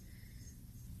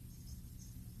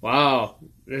 Wow.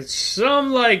 It's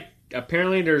some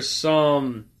apparently there's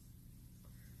some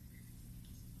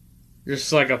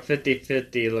just like a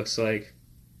 50-50 it looks like.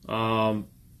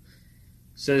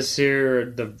 Says here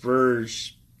The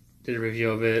Verge did a review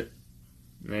of it.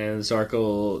 And this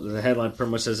article, the headline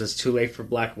pretty much says it's too late for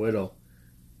Black Widow.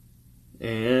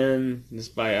 And this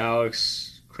by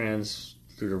Alex Kranz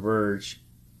through The Verge.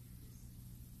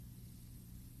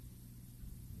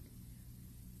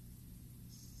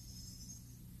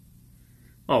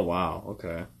 Oh, wow.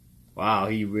 Okay. Wow,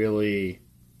 he really...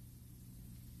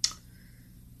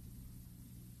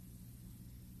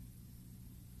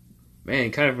 Man, he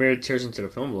kind of really tears into the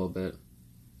film a little bit.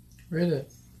 Read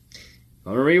it.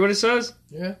 Want me to read what it says?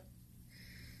 Yeah.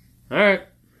 Alright.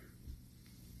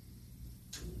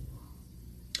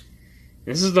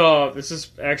 Well,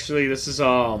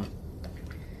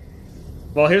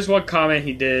 here's one comment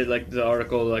he did, the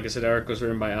article, like I said, the article was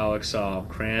written by Alex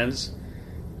Kranz.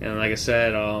 And like I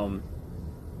said, well,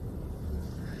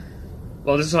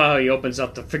 this is how he opens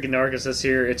up the freaking article. It says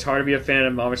here, it's hard to be a fan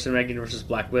of Marvel Cinematic Universe's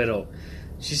Black Widow.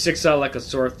 She sticks out like a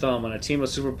sore thumb. On a team of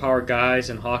superpowered guys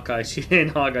and Hawkeye, she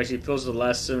fills the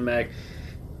last cinematic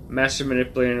master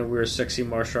manipulating a weird, sexy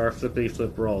martial art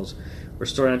flippity-flip roles. Her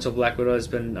story until Black Widow has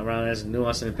been around as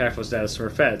nuanced and impactful status from her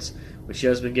feds. When she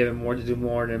has been given more to do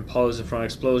more than pose in front of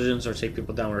explosions or take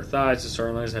people down with her thighs, the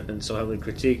storylines have been so heavily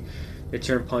critiqued, they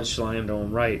turn punchline in their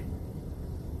own right.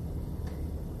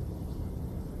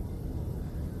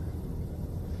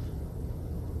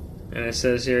 And it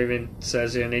says here, in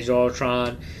Age of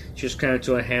Ultron, she was crowned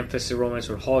to a ham-fisted romance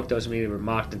with Hulk that was immediately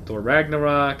mocked in Thor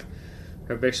Ragnarok.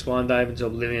 Her big swan dive into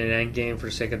oblivion in Endgame for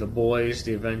the sake of the boys.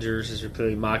 The Avengers is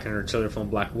repeatedly mocking her trailer film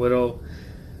Black Widow.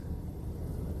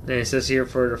 And it says here,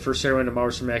 for the first heroine in the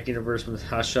Marvel Cinematic Universe,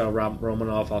 Natasha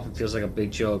Romanoff often feels like a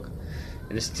big joke.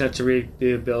 And this attempt to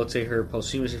rehabilitate her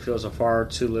posthumously feels a far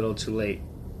too little too late.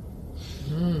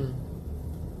 And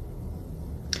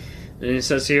it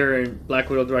says here, in Black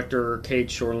Widow director Kate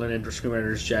Shortland and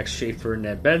screenwriters Jack Schaefer and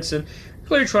Ned Benson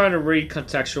clearly trying to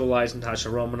recontextualize Natasha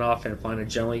Romanoff and find a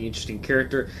generally interesting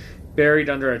character buried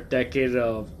under a decade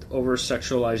of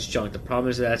over-sexualized junk. The problem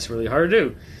is that's really hard to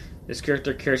do. This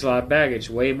character carries a lot of baggage,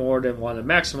 way more than Wanda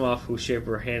Maximoff, who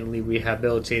Schaefer handily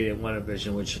rehabilitated in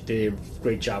WandaVision, which did a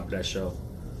great job with that show.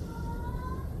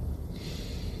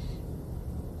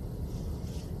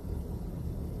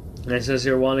 And it says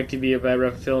here, Wanda can be a bad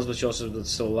rep in films, but she also is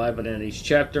still alive. But in each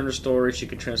chapter in her story, she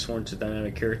can transform into a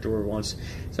dynamic character where once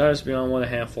stars beyond one a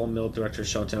handful of male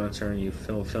directors Showtime and turn you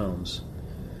films.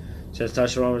 Says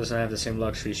Tasha Roman doesn't have the same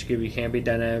luxury. She can be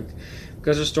dynamic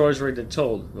because her stories were already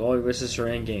told. All of this is her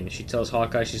endgame. She tells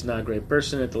Hawkeye she's not a great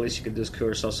person. At the least she can do is kill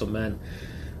herself so men,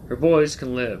 her boys,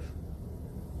 can live.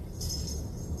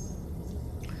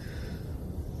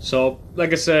 So,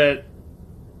 like I said,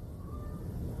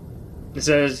 it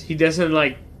says he doesn't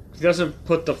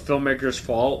put the filmmaker's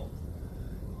fault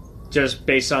just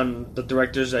based on the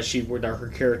directors that her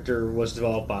character was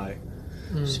developed by.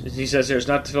 He says here, it's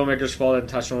not the filmmaker's fault that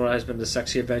Natasha Romanoff has been the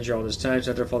sexy Avenger all this time. It's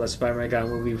not their fault that Spider-Man got a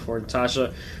movie before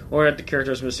Natasha, or that the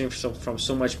character was missing from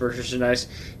so much merchandise.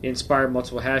 It inspired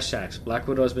multiple hashtags. Black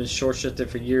Widow has been short-shifted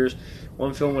for years.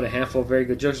 One film with a handful of very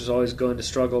good jokes was always going to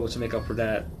struggle to make up for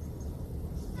that.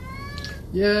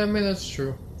 Yeah, I mean, that's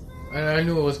true. I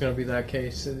knew it was going to be that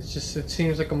case. It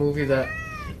seems like a movie that...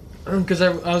 Because I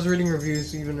was reading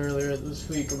reviews even earlier this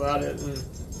week about it, and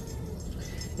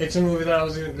it's a movie that I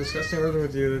was even discussing earlier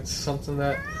with you. It's something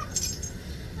that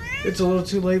it's a little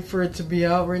too late for it to be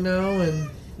out right now, and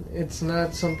it's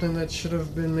not something that should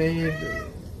have been made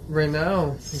right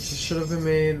now. It just should have been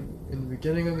made in the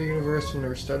beginning of the universe when they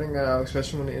were starting out,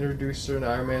 especially when they introduced her in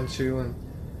Iron Man 2,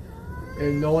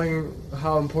 and knowing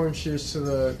how important she is to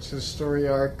the story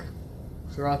arc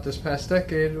throughout this past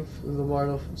decade of the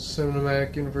Marvel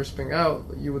Cinematic Universe being out,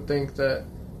 you would think that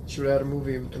she would have had a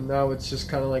movie, and now it's just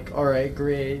kind of like, alright,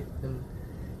 great, and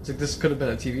it's like this could have been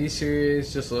a TV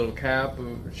series, just a little cap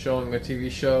of showing a TV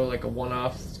show, like a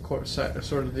one-off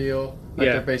sort of deal, like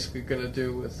they're basically going to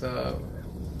do with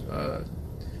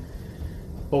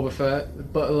Boba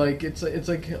Fett, but like, it's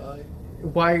like,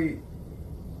 why,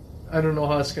 I don't know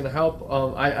how it's going to help.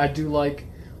 I do like,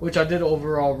 which I did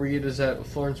overall read, is that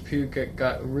Florence Pugh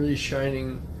got really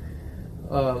shining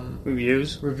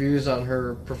reviews on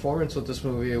her performance with this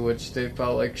movie, which they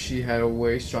felt like she had a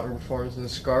way stronger performance than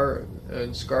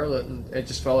Scarlet, and it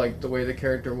just felt like the way the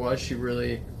character was, she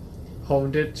really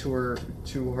honed it to her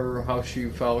how she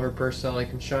felt her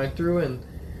personality can shine through, and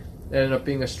it ended up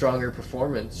being a stronger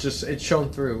performance. Just it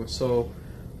shone through. So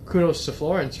kudos to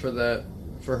Florence for that,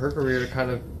 for her career to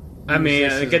kind of. I mean,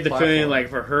 I get the feeling like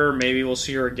for her, maybe we'll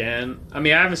see her again. I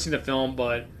mean, I haven't seen the film,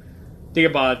 but think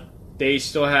about it, they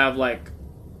still have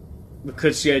we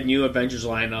could see a new Avengers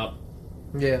lineup.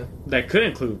 Yeah. That could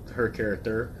include her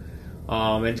character.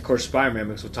 And of course, Spider-Man,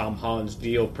 because with Tom Holland's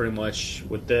deal pretty much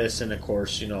with this, and of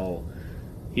course,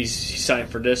 he's signed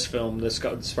for this film, this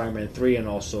Spider-Man 3, and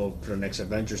also for the next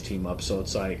Avengers team up. So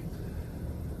it's like.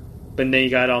 But then you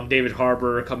got David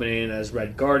Harbour coming in as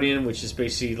Red Guardian, which is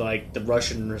basically like the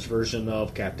Russian version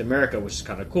of Captain America, which is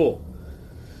kind of cool.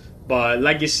 But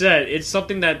like you said, it's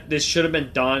something that this should have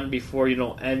been done before,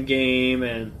 Endgame,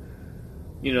 and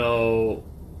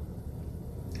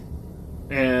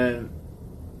and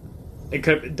it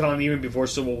could have been done even before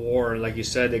Civil War. Like you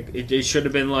said, it should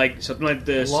have been like something like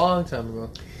this a long time ago.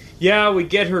 Yeah, we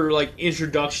get her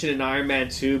introduction in Iron Man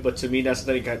 2, but to me, that's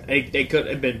something they could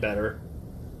have been better.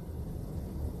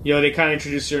 They kind of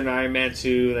introduced her in Iron Man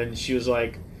 2, and she was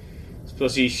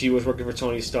supposedly she was working for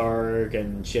Tony Stark,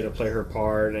 and she had to play her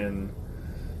part, and,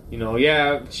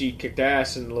 she kicked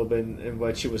ass in a little bit in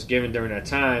what she was given during that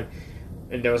time,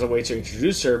 and there was a way to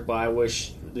introduce her, but I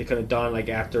wish they could have done,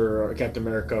 after Captain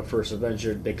America First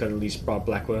Avenger, they could have at least brought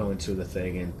Black Widow into the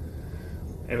thing, and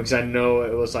because I know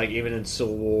it was, even in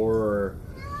Civil War,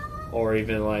 or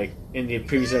even, in the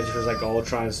previous Avengers,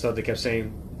 Ultron and stuff, they kept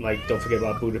saying, don't forget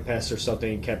about Budapest or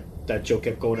something. That joke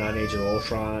kept going on Age of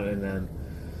Ultron, and then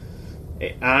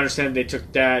I understand they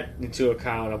took that into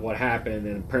account of what happened,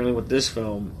 and apparently with this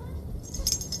film,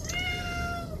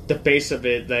 the base of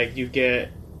it, you get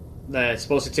that it's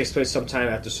supposed to take place sometime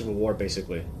after Civil War,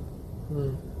 basically.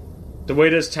 The way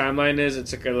this timeline is,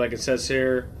 it's like it says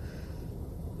here,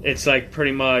 it's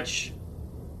pretty much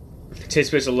it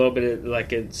takes place a little bit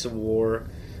in Civil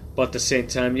War, but at the same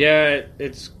time,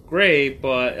 it's great,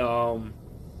 but at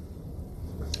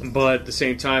the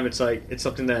same time, it's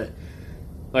something that,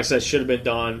 like I said, should have been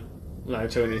done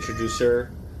to introduce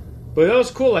her. But it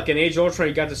was cool. In Age of Ultron,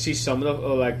 you got to see some of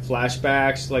the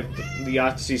flashbacks. You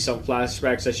got to see some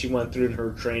flashbacks that she went through in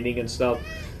her training and stuff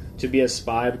to be a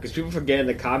spy. Because people forget in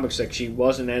the comics, she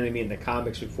was an enemy in the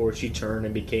comics before she turned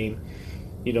and became,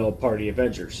 part of the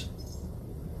Avengers.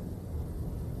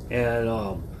 And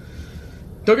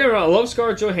don't get me wrong, I love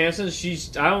Scarlett Johansson.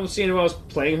 I don't see anyone else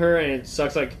playing her, and it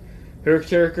sucks. Her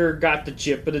character got the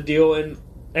chip of the deal in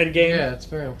Endgame. Yeah, it's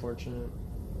very unfortunate.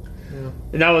 Yeah.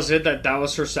 And that was it. That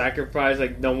was her sacrifice.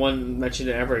 No one mentioned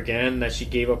it ever again. That she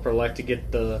gave up her life to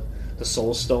get the the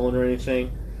Soul Stone or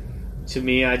anything. To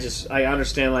me, I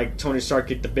understand like Tony Stark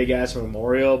get the big ass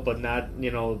memorial, but not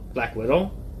Black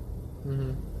Widow.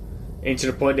 Mm-hmm. And to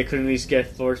the point they couldn't at least get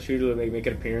Florence Pugh to make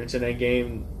an appearance in that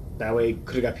game. That way,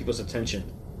 could have got people's attention.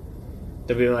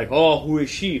 They'd be like, "Oh, who is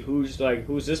she? Who's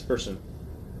this person?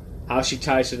 How she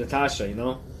ties to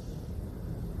Natasha?"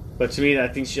 But to me, I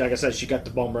think she, like I said, she got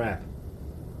the bum rap.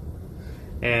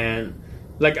 And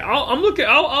like,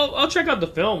 I'll check out the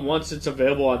film once it's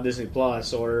available on Disney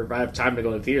Plus, or if I have time to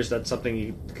go to theaters. That's something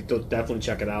you could definitely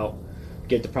check it out,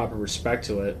 get the proper respect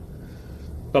to it.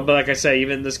 But like I say,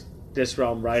 even this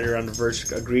writer on The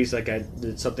Verge agrees. Like,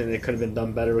 it's something that could have been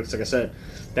done better. Because like I said,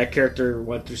 that character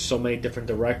went through so many different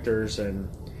directors, and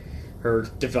her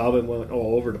development went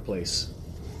all over the place.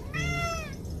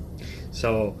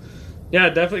 So, yeah,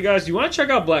 definitely, guys. You want to check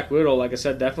out Black Widow? Like I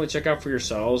said, definitely check out for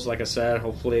yourselves. Like I said,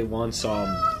 hopefully once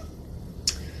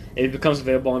it becomes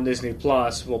available on Disney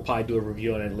Plus, we'll probably do a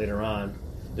review on it later on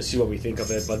to see what we think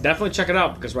of it. But definitely check it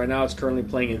out, because right now it's currently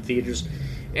playing in theaters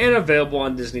and available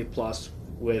on Disney Plus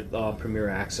with Premier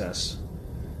Access.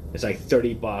 It's like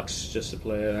 $30 just to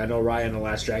play it. I know Raya and the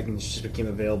Last Dragon just became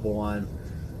available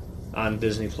on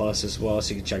Disney Plus as well,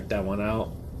 so you can check that one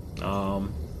out.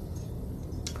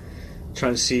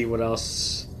 Trying to see what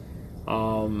else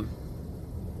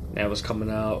that was coming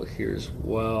out here as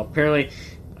well. Apparently,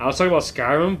 I was talking about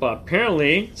Skyrim, but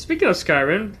apparently, speaking of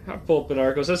Skyrim, I'll pull up an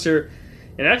article. It says here,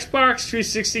 an Xbox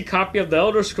 360 copy of The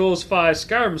Elder Scrolls V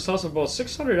Skyrim sells for about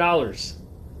 $600.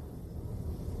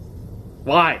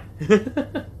 Why?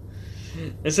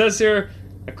 It says here,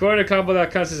 according to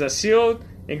Combo.com, it says a sealed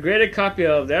and graded copy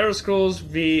of The Elder Scrolls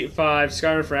V5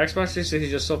 Skyrim for Xbox 360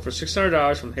 just sold for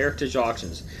 $600 from Heritage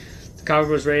Auctions. The copy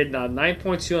was rated on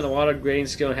 9.2 on the Water grading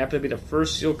scale and happened to be the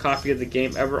first sealed copy of the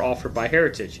game ever offered by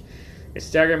Heritage. It's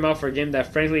staggering amount for a game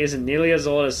that frankly isn't nearly as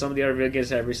old as some of the other video games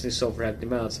that have recently sold for hefty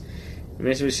amounts. It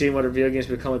remains to be seen whether video games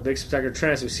become a big spectacular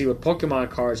trend as we see with Pokemon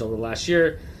cards over the last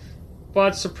year,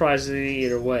 but surprisingly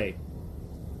either way.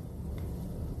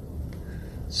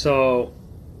 So,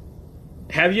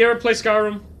 have you ever played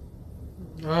Skyrim?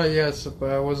 Yes, but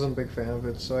I wasn't a big fan of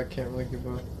it, so I can't really give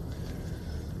an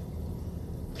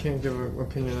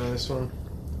opinion on this one.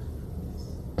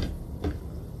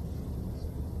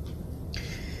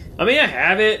 I mean, I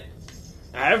have it.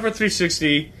 I have it for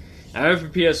 360. I have it for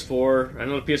PS4. I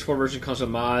know the PS4 version comes with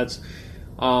mods.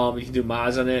 You can do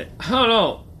mods on it. I don't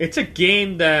know. It's a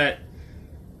game that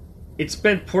it's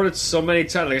been ported so many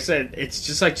times. Like I said, it's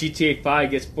just like GTA 5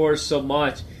 gets ported so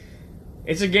much.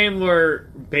 It's a game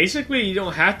where basically you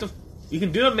don't have to. You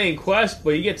can do the main quest,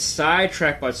 but you get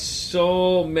sidetracked by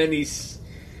so many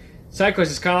side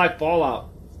quests. It's kind of like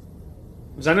Fallout.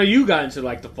 Because I know you got into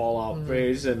like the Fallout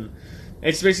phase, and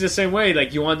it's basically the same way.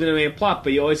 Like, you want to do the main plot,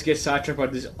 but you always get sidetracked by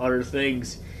these other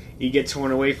things. You get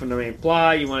torn away from the main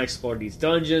plot. You want to explore these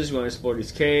dungeons. You want to explore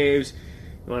these caves.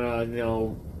 You want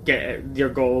to, get your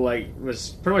goal, was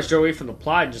pretty much go away from the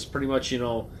plot and just pretty much,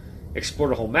 explore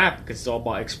the whole map, because it's all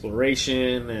about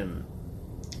exploration, and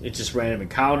it's just random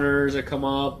encounters that come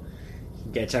up. You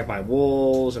can get attacked by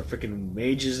wolves or freaking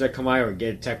mages that come out, or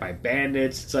get attacked by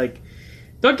bandits. It's like,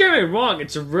 don't get me wrong,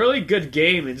 it's a really good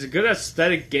game. It's a good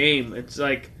aesthetic game. It's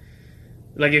like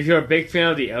if you're a big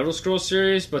fan of the Elder Scrolls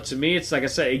series, but to me, it's like I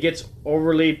said, it gets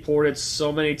overly ported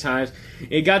so many times.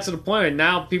 It got to the point where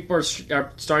now people are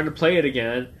starting to play it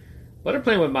again, but they're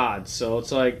playing with mods. So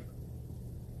it's like,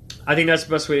 I think that's the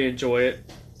best way to enjoy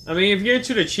it. I mean, if you're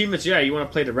into the achievements, yeah, you want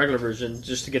to play the regular version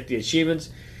just to get the achievements.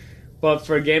 But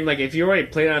for a game, if you already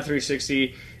played on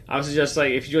 360, I would suggest,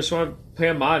 if you just want to play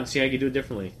a mod and see how you can do it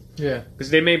differently. Yeah. Because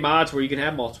they made mods where you can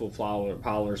have multiple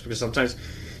followers, because sometimes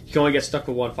you can only get stuck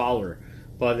with one follower.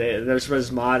 But there's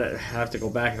this mod, I have to go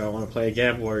back if I want to play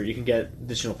again, where you can get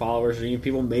additional followers, or even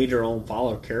people made their own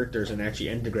follower characters and actually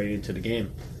integrated into the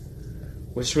game,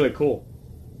 which is really cool.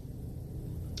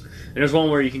 And there's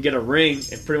one where you can get a ring,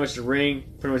 and pretty much the ring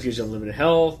pretty much gives you unlimited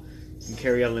health. You can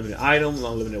carry unlimited items,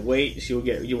 unlimited weight, so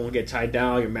you won't get tied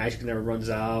down. Your magic never runs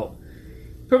out.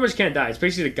 Pretty much can't die. It's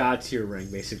basically the god tier ring,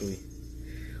 basically.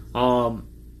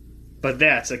 But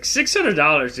that's like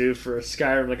 $600, dude, for a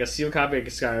Skyrim, like a sealed copy of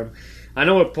Skyrim. I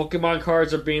know what Pokemon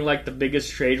cards are being the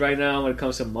biggest trade right now when it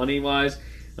comes to money wise.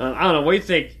 I don't know. What do you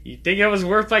think? You think it was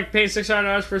worth paying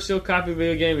 $600 for a sealed copy of a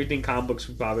video game? Or you think comic books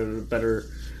would probably be a better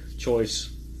choice?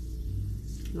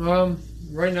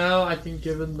 Right now, I think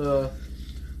given the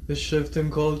shift in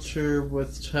culture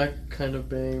with tech kind of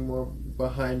being more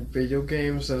behind video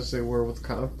games as they were with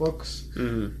comic books,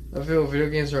 I feel video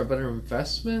games are a better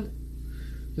investment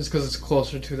just because it's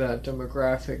closer to that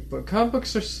demographic. But comic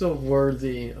books are still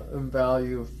worthy in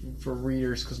value for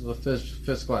readers because of the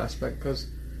physical aspect. Because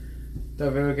the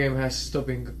video game has to still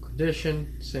be in good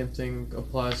condition. Same thing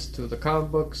applies to the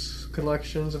comic books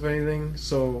collections, if anything.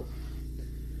 So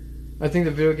I think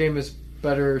the video game is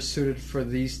better suited for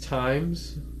these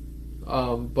times.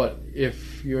 But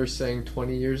if you're saying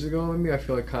 20 years ago, maybe I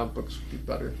feel like comic books would be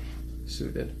better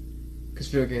suited. Because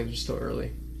video games are still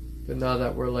early. But now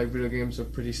that we're like, video games are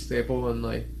pretty stable and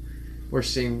like, we're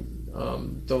seeing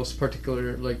those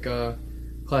particular like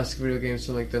classic video games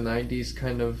from like the 90s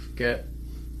kind of get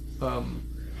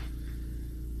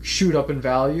shoot up in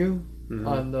value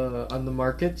on the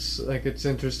markets. Like, it's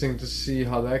interesting to see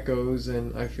how that goes,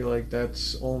 and I feel like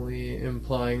that's only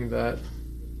implying that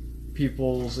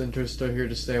people's interests are here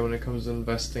to stay when it comes to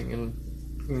investing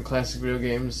in classic video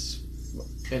games,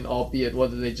 and albeit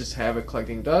whether they just have it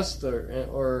collecting dust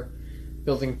or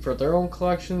building for their own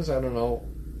collections. I don't know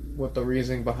what the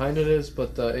reasoning behind it is,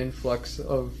 but the influx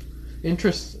of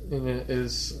interest in it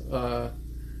is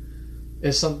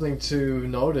something to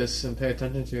notice and pay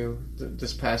attention to.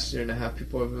 This past year and a half,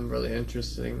 people have been really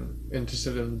interested in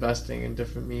investing in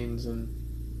different means, and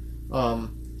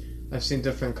I've seen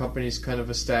different companies kind of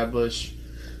establish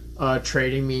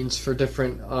trading means for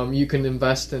different. You can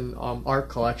invest in art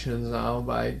collections now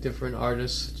by different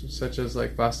artists, such as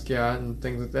like Basquiat and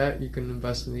things like that. You can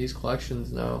invest in these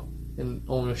collections now and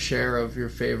own a share of your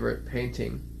favorite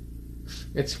painting.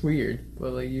 It's weird,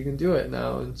 but like, you can do it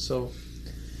now, and so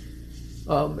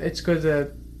it's good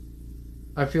that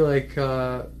I feel like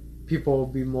people will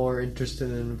be more interested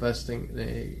in investing in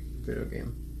a video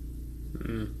game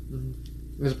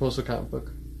as opposed to a comic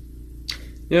book.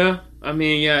 Yeah, I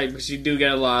mean, yeah, because you do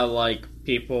get a lot of like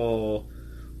people,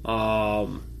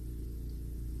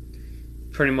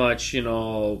 pretty much, you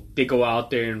know, they go out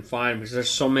there and find, because there's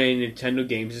so many Nintendo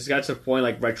games. It's got to the point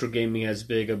like retro gaming has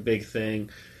a big thing.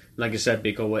 Like I said,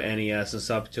 because with NES and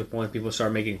stuff, to the point people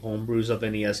start making homebrews of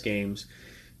NES games.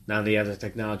 Now they have the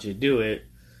technology to do it,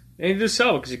 and you just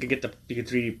sell it because you can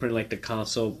 3D print like the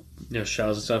console, you know,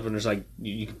 shells and stuff. And there's like,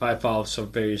 you can probably follow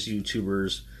some various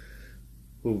YouTubers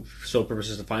who sole purpose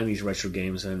is to find these retro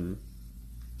games, and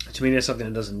to me that's something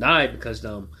that doesn't die, because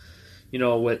you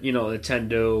know, with, you know,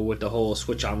 Nintendo with the whole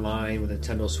Switch Online, with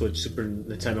Nintendo Switch, Super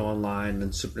Nintendo Online,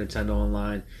 and Super Nintendo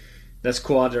Online, that's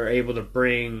cool how they're able to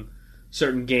bring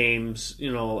certain games,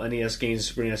 you know, NES games,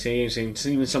 Super NES games, and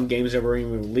even some games that were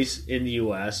even released in the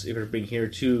US, if they're being here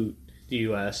to the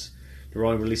US, they're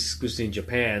only released exclusively in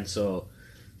Japan, so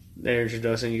they're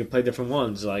introducing, you can play different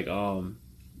ones, like,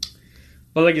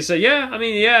 but like you said, yeah, I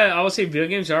mean, yeah, I would say video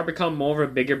games are become more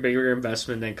of a bigger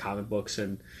investment than comic books,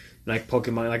 and like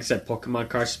Pokemon, like I said, Pokemon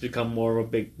cards have become more of a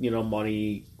big, you know,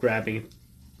 money grabbing,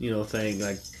 you know, thing,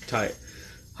 like type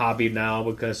hobby now,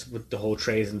 because with the whole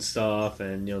trades and stuff,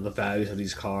 and you know, the values of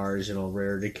these cards, you know,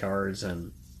 rarity cards,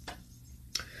 and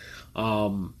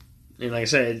like I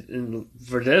said,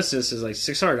 for this is like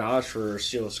 $600 for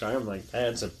Seal of Skyrim. Like,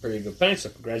 that's a pretty good pay. So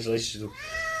congratulations to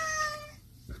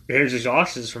Here's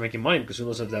Exhaustions for making money, because who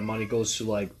knows if that money goes to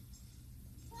like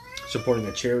supporting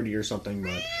a charity or something.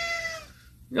 But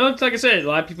you know, it's like I said, a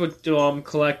lot of people do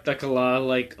collect like a lot of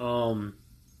like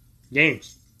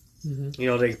games. You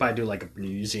know, they could probably do like a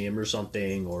museum or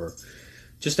something, or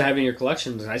just to have in your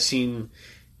collections. I've seen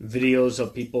videos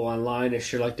of people online that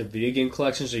share like the video game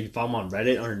collections. So you can find them on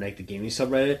Reddit, or like the gaming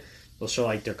subreddit. They'll show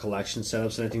like their collection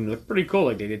setups and everything. They look pretty cool.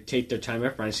 Like, they did take their time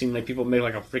effort. I've seen like people make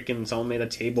like someone made a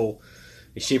table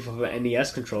the shape of an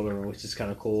NES controller, which is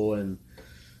kind of cool. And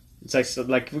it's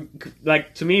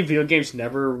like to me, video games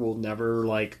will never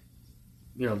like,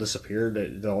 you know, disappear.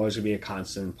 They're always gonna be a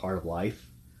constant part of life,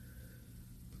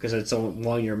 because it's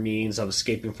one of your means of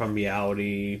escaping from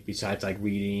reality, besides like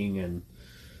reading and,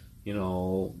 you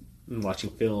know,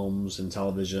 watching films and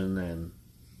television. And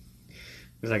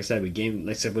like I said,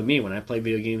 with me, when I play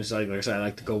video games, like I said, I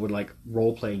like to go with like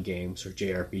role playing games or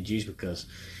JRPGs, because,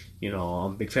 you know,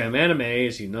 I'm a big fan of anime,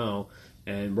 as you know,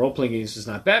 and role playing games is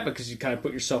not bad because you kind of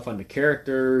put yourself on the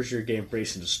characters, you're getting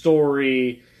embraced in the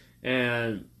story,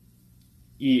 and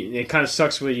it kind of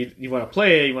sucks when you want to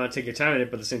play it, you want to take your time in it,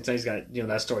 but at the same time,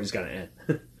 that story's got to end.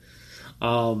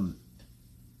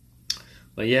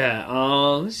 But yeah,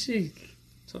 let's see,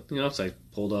 something else I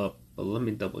pulled up, but let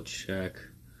me double check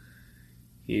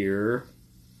here.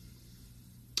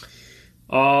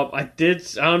 I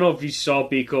don't know if you saw,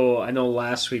 Biko. I know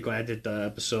last week when I did the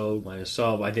episode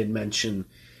myself, I did mention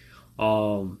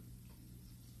that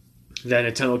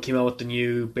Nintendo came out with the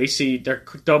new, basically they're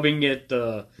dubbing it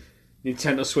the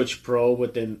Nintendo Switch Pro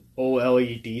with an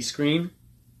OLED screen.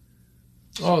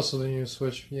 Oh, so the new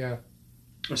Switch, yeah.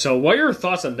 So what are your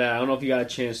thoughts on that? I don't know if you got a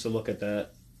chance to look at that.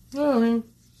 No, I mean,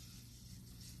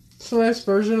 it's a nice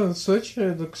version of the Switch.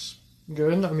 It looks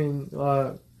good. I mean,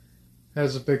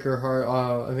 Has a bigger heart.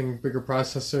 I think bigger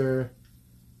processor,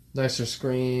 nicer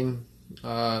screen.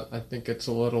 I think it's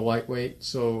a little lightweight,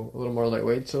 so a little more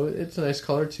lightweight. So it's a nice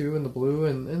color too in the blue,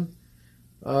 and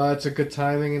it's a good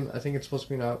timing. And I think it's supposed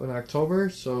to be out in October,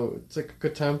 so it's like a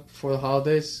good time before the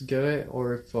holidays to get it.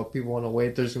 Or if people want to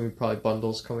wait, there's gonna be probably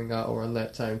bundles coming out around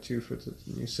that time too for the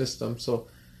new system. So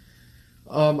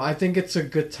I think it's a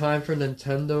good time for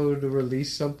Nintendo to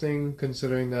release something,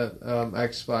 considering that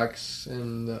Xbox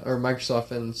and or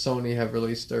Microsoft and Sony have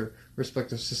released their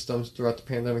respective systems throughout the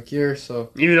pandemic year.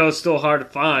 So Even though it's still hard to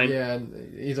find. yeah,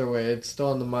 either way, it's still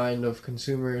on the mind of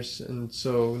consumers, and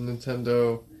so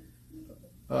Nintendo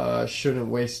shouldn't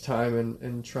waste time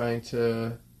in trying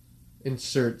to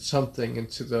insert something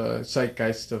into the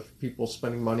zeitgeist of people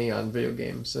spending money on video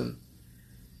games. And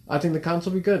I think the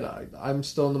console will be good. I'm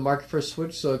still in the market for a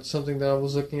Switch, so it's something that I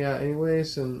was looking at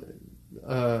anyways, and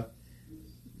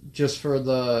just for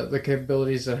the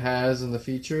capabilities it has and the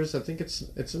features, I think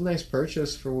it's a nice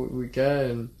purchase for what we get,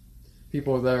 and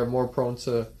people that are more prone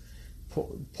to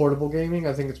portable gaming,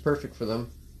 I think it's perfect for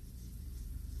them.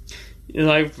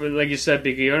 Like you said,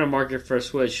 because you're in a market for a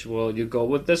Switch, will you go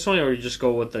with this one or you just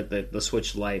go with the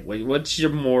Switch Lite? What's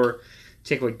your more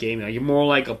take with gaming? Are you more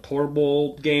like a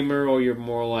portable gamer or you're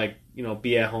more like,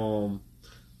 be at home?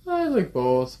 I like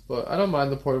both, but I don't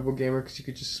mind the portable gamer because you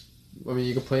could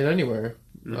you can play it anywhere.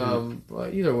 Mm-hmm.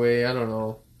 But either way, I don't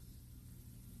know.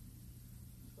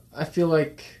 I feel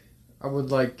like I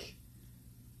would like.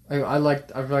 I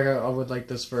would like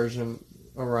this version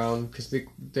around because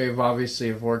they've obviously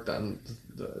have worked on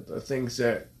the things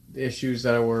the issues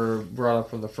that were brought up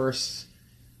from the first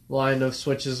line of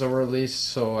Switches that were released.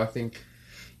 So I think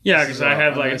because I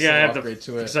have upgrade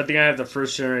to it. because I think I have the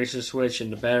first generation Switch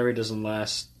and the battery doesn't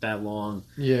last that long.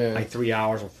 Yeah, like 3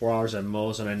 hours or 4 hours at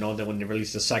most. And I know that when they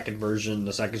released the second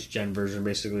gen version,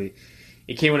 basically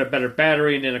it came with a better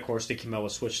battery, and then of course they came out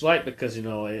with Switch Lite because it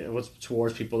was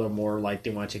towards people that are more like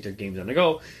they want to take their games on the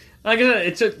go. Like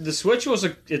I said, the Switch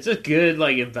it's a good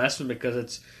like investment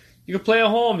because you can play at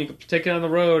home, you can take it on the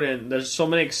road, and there's so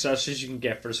many accessories you can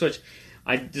get for the Switch.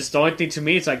 The only thing to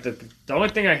me, it's like the only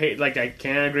thing I hate, like I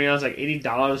can't agree on, is like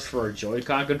 $80 for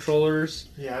Joy-Con controllers.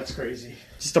 Yeah, that's crazy.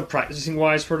 Just the pricing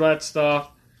wise for that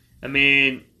stuff. I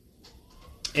mean,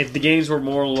 if the games were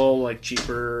more like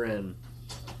cheaper and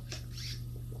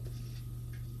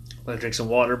let me drink some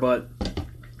water, but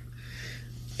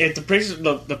if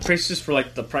the prices for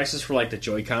like the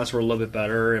Joy-Cons were a little bit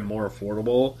better and more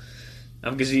affordable,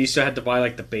 because you used to have to buy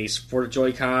like the base for the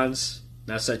Joy-Cons.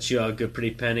 That sets you a good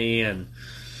pretty penny, and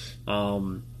I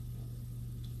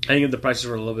think if the prices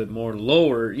were a little bit more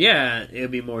lower, yeah, it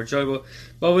would be more enjoyable.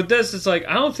 But with this, it's like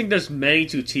I don't think there's many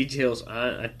too details.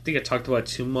 I think I talked about it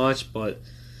too much, but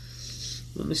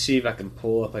let me see if I can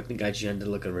pull up. I think IGN did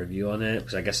look at a review on it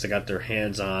because I guess they got their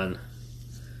hands-on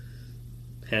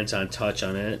touch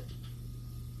on it.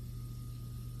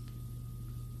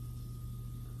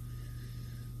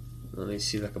 Let me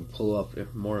see if I can pull up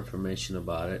more information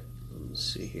about it.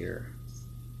 Let's see here.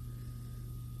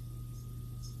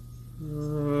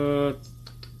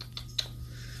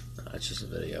 It's just a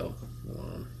video.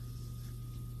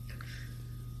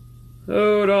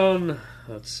 Hold on.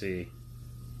 Let's see.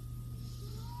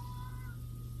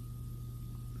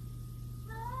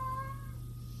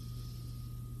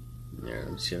 Yeah,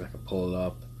 let me see if I can pull it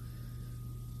up.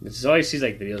 It's always sees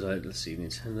like videos. Let's see,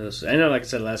 Nintendo. I know, like I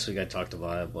said last week, I talked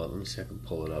about it, but let me see if I can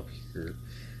pull it up here.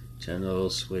 Nintendo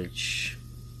Switch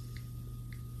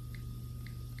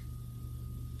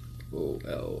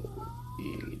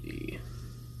OLED.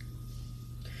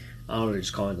 I don't know if they're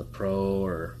just calling it the Pro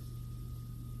or.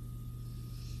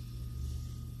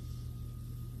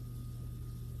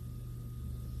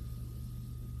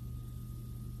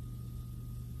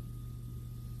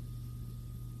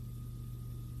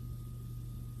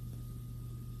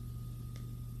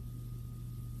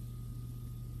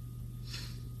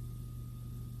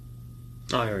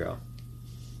 Oh, here we go.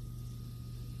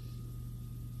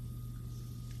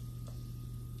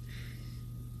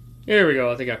 Here we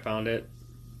go. I think I found it.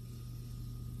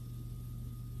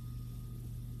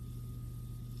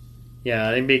 Yeah,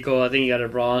 I think Biko, I think you got it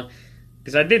wrong.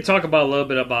 Because I did talk about a little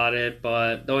bit about it,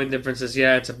 but the only difference is,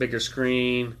 it's a bigger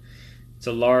screen. It's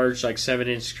a large, like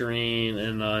 7-inch screen,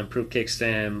 and improved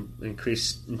kickstand,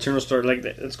 increased internal storage. Like,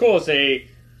 it's cool. It's a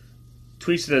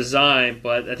tweaks the design,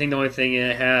 but I think the only thing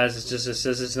it has is just it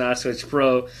says it's not Switch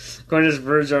Pro. According to this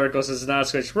Verge article, it says it's not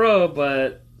Switch Pro,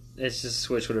 but it's just a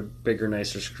Switch with a bigger,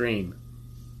 nicer screen.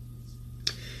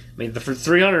 I mean, for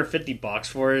 $350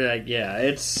 for it,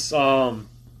 it's don't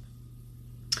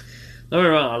get me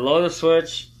wrong, I love the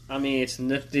Switch. I mean, it's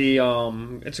nifty.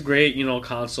 It's a great,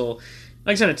 console.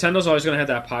 Like I said, Nintendo's always going to have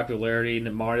that popularity,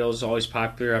 and Mario's always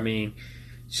popular. I mean,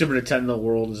 Super Nintendo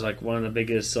World is like one of the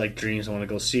biggest like dreams I want to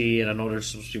go see, and I know there's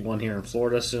supposed to be one here in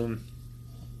Florida soon.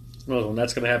 I don't know when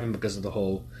that's going to happen because of the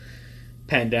whole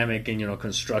pandemic and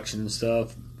construction and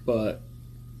stuff. But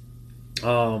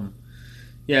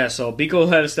yeah, so Biko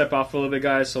had to step out for a little bit,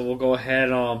 guys. So we'll go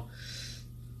ahead.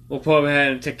 We'll go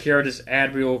ahead and take care of this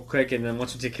ad real quick, and then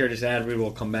once we take care of this ad read,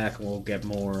 we'll come back and we'll get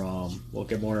more. We'll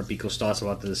get more of Biko's thoughts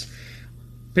about this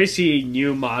basically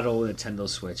new model Nintendo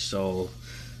Switch. So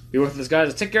be with us, guys.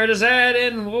 Let's take care of this ad,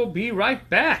 and we'll be right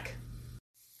back.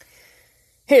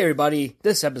 Hey everybody,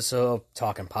 this episode of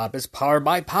Talking Pop is powered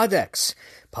by Poddex.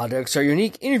 Poddex are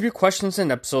unique interview questions and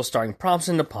episodes starting prompts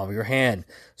in the palm of your hand.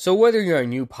 So whether you're a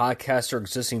new podcaster or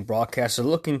existing broadcaster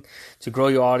looking to grow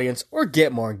your audience or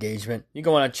get more engagement, you're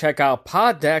going to want to check out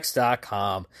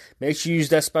poddex.com. Make sure you use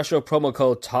that special promo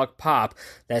code TALKPOP,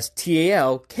 that's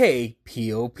TALKPOP,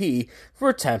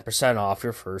 for 10% off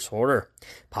your first order.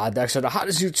 Poddex are the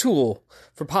hottest new tool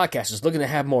for podcasters looking to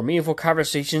have more meaningful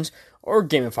conversations or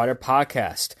gamify their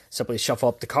podcast. Simply shuffle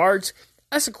up the cards,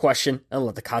 ask a question, and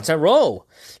let the content roll.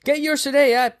 Get yours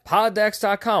today at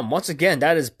poddex.com. Once again,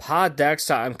 that is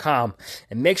poddex.com.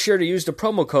 And make sure to use the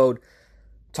promo code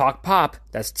TALKPOP,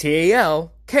 that's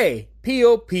TALKPOP,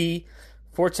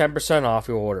 for 10% off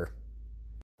your order.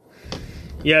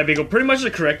 Yeah, Beagle, pretty much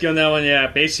to correct you on that one. Yeah,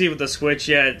 basically with the Switch,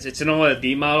 yeah, it's an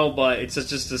OLED model, but it's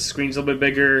just the screen's a little bit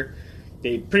bigger.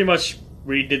 They pretty much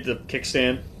redid the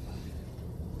kickstand.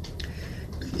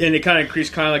 And it kind of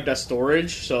increased like that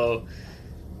storage, so...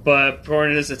 But for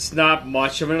this, it's not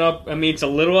much of an up... I mean, it's a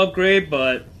little upgrade,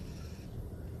 but...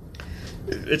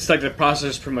 It's like the processor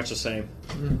is pretty much the same.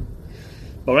 Mm.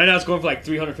 But right now it's going for like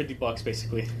 $350,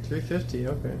 basically. $350,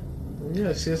 okay.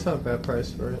 Yeah, see, it's not a bad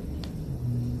price for it.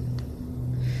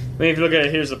 I mean, if you look at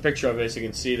it, here's a picture of it, so you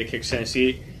can see the kickstand.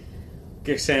 See,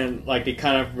 kickstand, like, they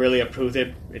kind of really improved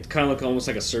it. It kind of looked almost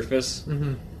like a Surface.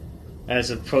 Mm-hmm.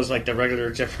 As opposed to like the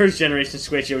regular first generation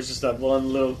Switch, it was just that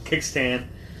one little kickstand.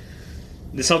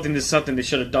 This is something they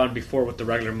should have done before with the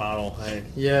regular model.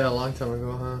 Yeah, a long time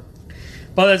ago, huh?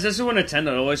 But this is what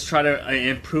Nintendo always try to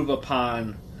improve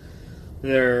upon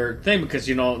their thing because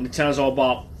Nintendo's all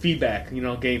about feedback.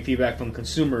 Getting feedback from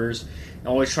consumers and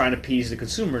always trying to appease the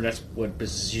consumer. That's what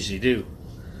businesses usually do.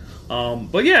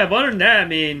 But other than that, I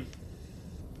mean.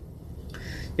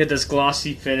 Get this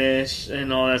glossy finish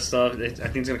and all that stuff. I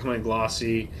think it's going to come in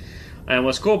glossy. And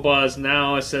what's cool, Buzz,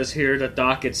 now it says here the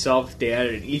dock itself, they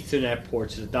added an Ethernet port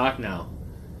to the dock now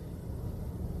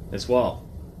as well.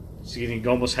 So you can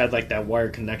almost have like that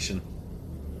wired connection.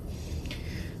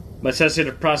 But it says here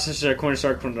the processor, according to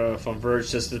Stark from Verge,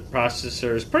 says the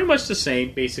processor is pretty much the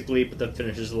same, basically, but the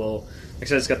finish is a little... Like I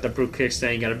said, it's got the brute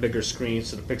kickstand, you got a bigger screen,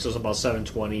 so the pixel's about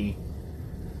 720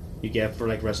 you get for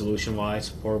like resolution-wise,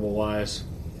 portable-wise.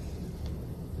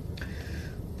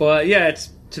 But yeah,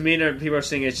 it's to me, people are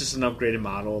saying it's just an upgraded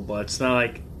model, but it's not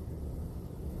like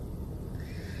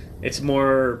it's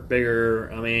more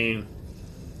bigger. I mean,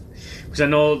 because I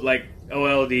know like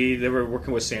OLED, they were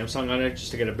working with Samsung on it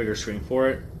just to get a bigger screen for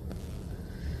it,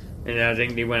 and I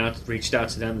think they reached out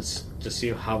to them to see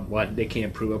what they can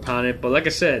improve upon it. But like I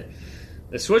said,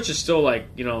 the Switch is still like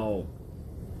it's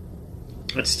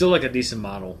still like a decent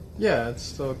model. Yeah, it's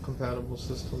still a compatible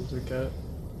system to get.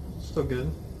 Still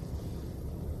good.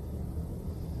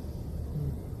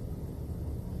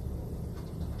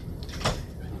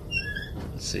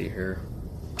 Let's see here.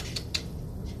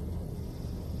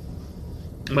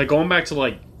 Like going back to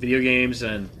like video games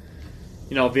and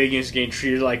video games getting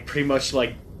treated like pretty much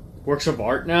like works of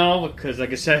art now because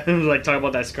like I said, like talking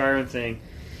about that Skyrim thing,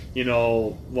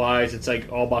 wise it's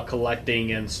like all about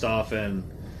collecting and stuff. And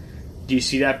do you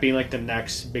see that being like the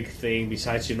next big thing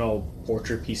besides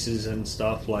portrait pieces and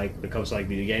stuff like when it comes to like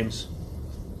video games?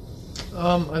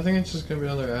 I think it's just gonna be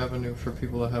another avenue for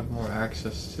people to have more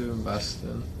access to invest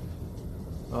in.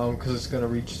 Because it's going to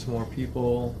reach to more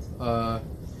people,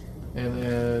 and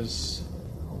as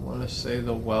I want to say,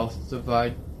 the wealth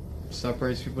divide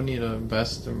separates. People need to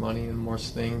invest their money in more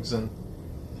things, and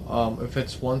if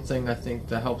it's one thing I think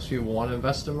that helps people want to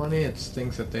invest their money, it's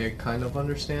things that they kind of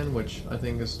understand, which I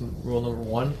think is rule number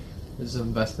one, is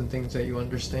invest in things that you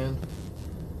understand.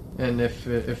 And if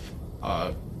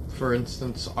for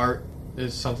instance, art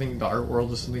is something, the art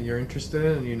world is something you're interested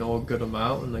in, and you know a good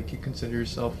amount, and like you consider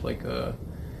yourself like a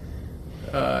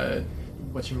an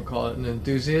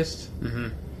enthusiast. Mm-hmm.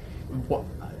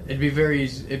 It'd be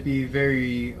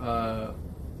very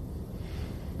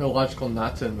illogical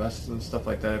not to invest in stuff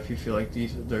like that if you feel like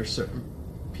there's certain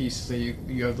pieces that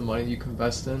you have the money you can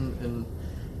invest in. And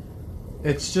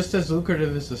It's just as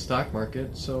lucrative as the stock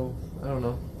market, so I don't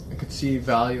know. I could see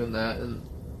value in that,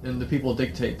 and the people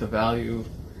dictate the value.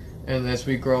 And as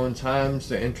we grow in times,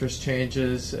 the interest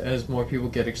changes as more people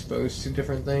get exposed to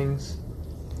different things.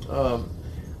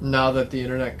 Now that the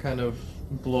internet kind of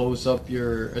blows up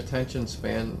your attention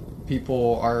span,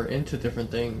 people are into different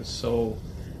things. So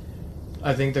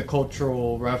I think the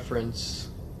cultural reference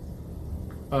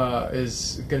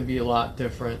is going to be a lot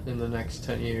different in the next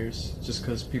 10 years just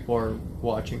because people are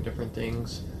watching different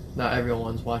things. Not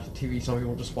everyone's watching TV. Some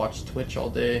people just watch Twitch all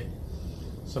day.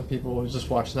 Some people just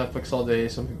watch Netflix all day.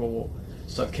 Some people will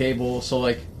stuff cable. So,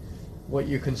 like, what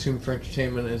you consume for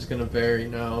entertainment is going to vary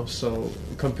now. So,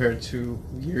 compared to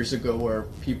years ago where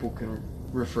people can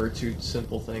refer to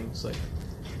simple things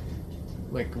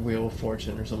like Wheel of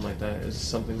Fortune or something like that is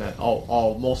something that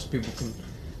most people can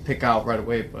pick out right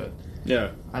away. But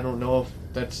Yeah. I don't know if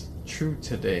that's true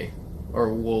today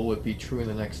or will it be true in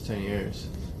the next 10 years.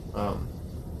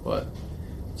 But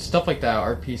stuff like that,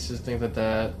 art pieces, things like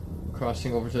that,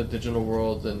 crossing over to the digital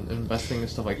world and investing in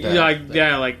stuff like that.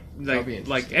 Like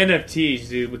NFTs,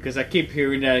 dude, because I keep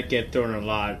hearing that get thrown a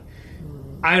lot.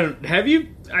 I hear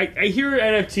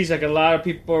NFTs, like a lot of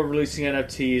people are releasing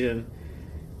NFTs, and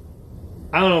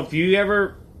I don't know if you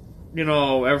ever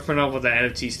find out what the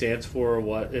NFT stands for or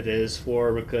what it is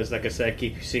for, because like I said, I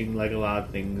keep seeing like a lot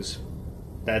of things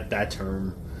that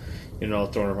term,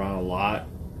 thrown around a lot.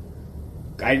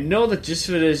 I know the gist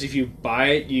of it is if you buy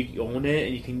it, you own it,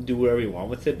 and you can do whatever you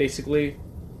want with it, basically.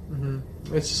 Mm-hmm.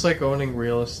 It's just like owning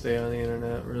real estate on the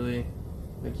internet, really.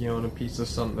 Like you own a piece of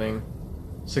something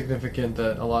significant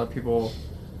that a lot of people...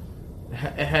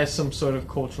 It has some sort of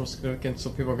cultural significance,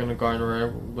 so people are going to garner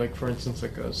it. Like, for instance,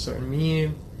 like a certain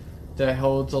meme that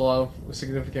holds a lot of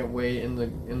significant weight in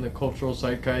the cultural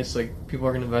zeitgeist. Like, people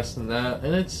are going to invest in that.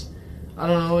 And it's... I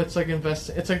don't know, it's like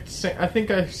investing. It's like the same, I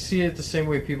think I see it the same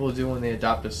way people do when they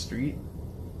adopt a street.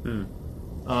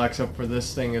 Except for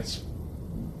this thing, it's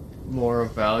more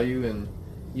of value, and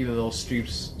even though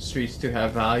streets do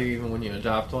have value, even when you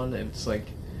adopt one, it's like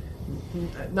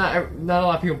not a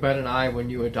lot of people bat an eye when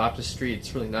you adopt a street.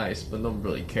 It's really nice, but no one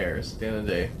really cares at the end of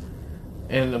the day.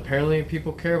 And apparently,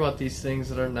 people care about these things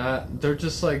that are not. They're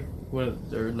just like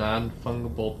they're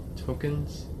non-fungible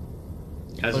tokens.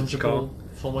 As it's called.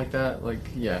 Something like that,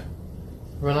 the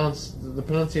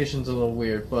pronunciation's a little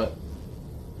weird, but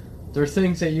there are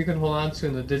things that you can hold on to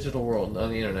in the digital world on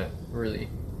the internet, really,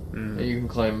 and you can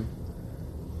claim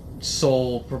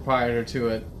sole proprietor to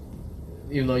it,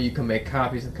 even though you can make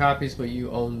copies and copies, but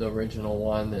you own the original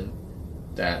one, and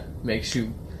that makes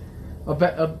you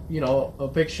a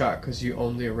big shot because you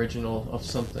own the original of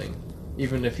something,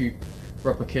 even if you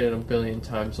replicate it a billion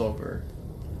times over.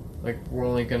 Like, we're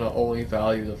only gonna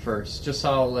value the first. Just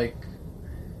how, like,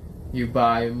 you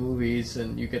buy movies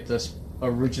and you get this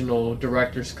original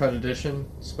director's cut edition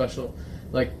special.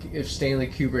 Like, if Stanley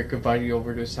Kubrick invited you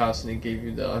over to his house and he gave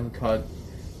you the uncut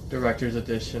director's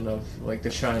edition of, like,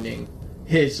 The Shining,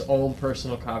 his own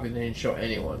personal copy that he didn't show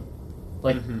anyone.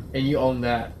 Like, and you own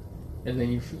that, and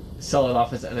then you sell it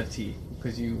off as NFT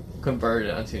because you converted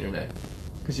it onto the internet.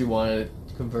 Because you wanted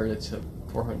to convert it to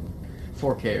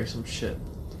 4K or some shit.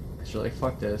 Because you're like,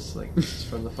 fuck this, like, it's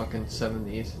from the fucking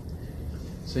 70s.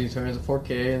 So you turn it into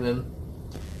 4K, and then...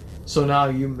 So now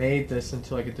you made this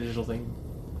into, like, a digital thing.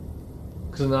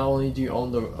 Because not only do you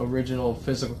own the original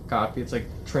physical copy, it's like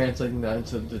translating that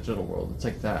into the digital world. It's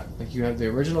like that. Like, you have the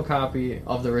original copy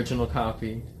of the original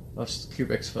copy of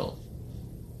Kubrick's film.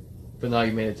 But now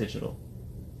you made it digital.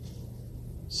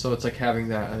 So it's like having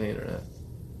that on the internet.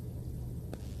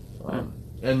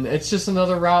 And it's just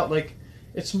another route, like...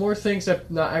 It's more things that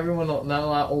not a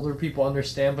lot of older people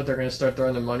understand, but they're going to start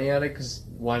throwing their money at it, because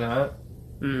why not?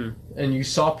 And you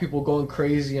saw people going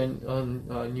crazy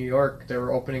on New York. They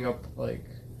were opening up, like,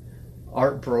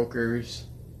 art brokers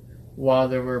while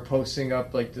they were posting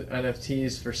up, like, the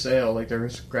NFTs for sale. Like,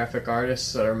 there's graphic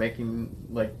artists that are making,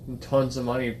 like, tons of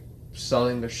money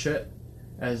selling their shit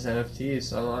as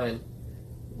NFTs online.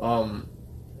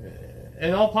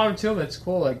 And all power to them, it's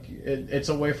cool. Like, it's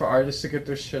a way for artists to get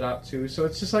their shit out, too. So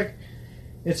it's just like,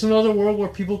 it's another world where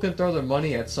people can throw their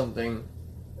money at something.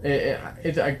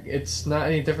 It's not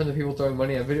any different than people throwing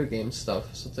money at video game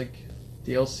stuff. So it's like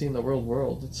DLC in the real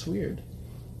world. It's weird.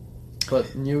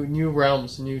 But new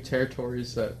realms, new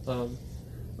territories that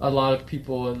a lot of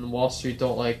people in Wall Street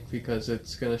don't like because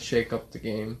it's going to shake up the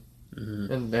game.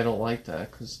 And they don't like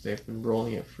that because they've been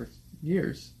rolling it for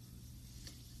years.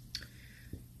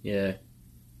 Yeah.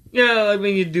 Yeah, I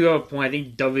mean, you do have a point. I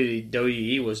think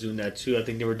WWE was doing that too. I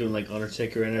think they were doing, like,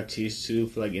 Undertaker NFTs too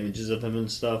for, like, images of him and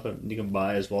stuff. And you can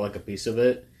buy as well, like, a piece of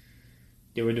it.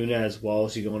 they were doing that as well.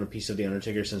 So you go on a piece of the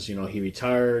Undertaker since he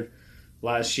retired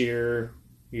last year.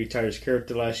 He retired his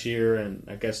character last year, and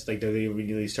I guess like they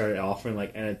really started offering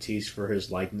like NFTs for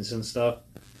his likeness and stuff.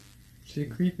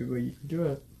 It's creepy, but you can do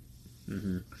it.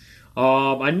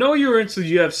 I know you're into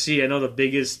UFC. I know the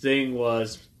biggest thing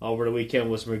was over the weekend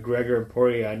was McGregor and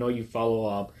Poirier. I know you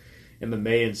follow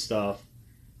MMA and stuff.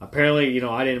 Apparently,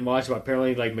 I didn't watch, but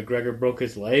apparently, like McGregor broke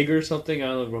his leg or something. I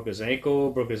don't know, broke his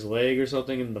ankle, broke his leg or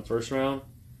something in the first round.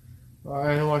 I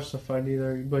didn't watch the fight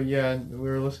either, but yeah, we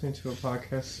were listening to a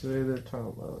podcast today. They're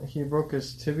talking about he broke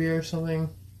his tibia or something,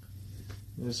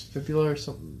 his fibula or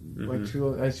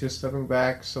something, as he was stepping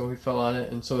back, so he fell on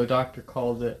it, and so the doctor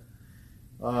called it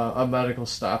a medical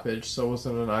stoppage, so it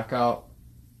wasn't a knockout.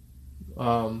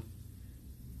 And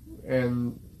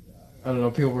I don't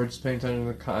know, people were just paying attention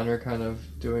to Conor kind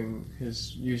of doing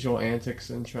his usual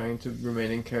antics and trying to remain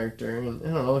in character, and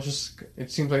I don't know,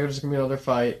 it seems like it's just gonna be another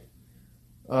fight.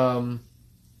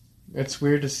 It's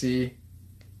weird to see.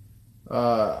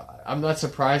 I'm not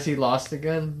surprised he lost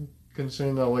again,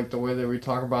 considering the way that we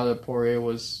talk about it. Poirier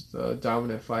was the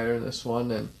dominant fighter in this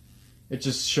one, and it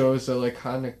just shows that like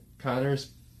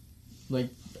Conor's like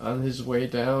on his way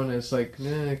down. It's like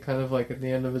kind of like at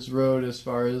the end of his road as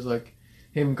far as like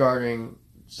him garnering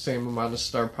same amount of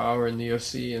star power in the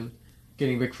UFC and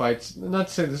getting big fights. Not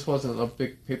to say this wasn't a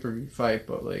big pay-per-view fight,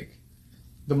 but like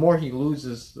the more he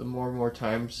loses, the more and more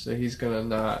times that he's gonna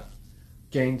not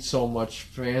gain so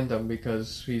much fandom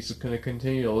because he's gonna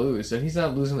continue to lose. And he's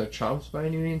not losing the chumps by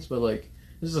any means, but like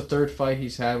this is the third fight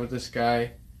he's had with this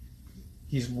guy.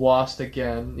 He's lost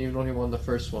again, even though he won the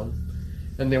first one.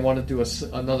 And they want to do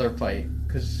another fight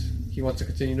because he wants to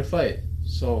continue to fight.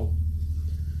 So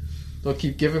they'll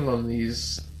keep giving him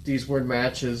these weird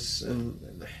matches,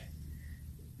 and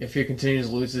if he continues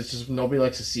to lose, it's just nobody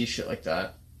likes to see shit like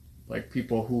that. Like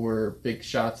people who were big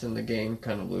shots in the game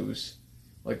kind of lose,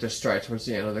 like their stride towards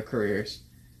the end of their careers.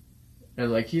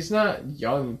 And like he's not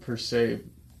young per se,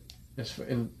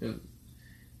 in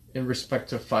respect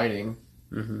to fighting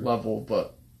level,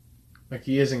 but like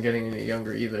he isn't getting any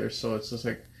younger either. So it's just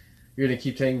like you're gonna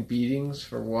keep taking beatings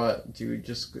for what, dude?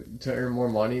 Just to earn more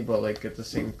money, but like at the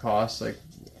same cost. Like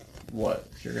what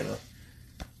if you're gonna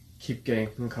keep getting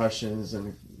concussions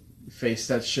and face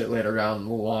that shit later down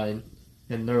the line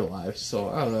in their lives? So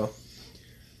I don't know.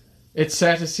 It's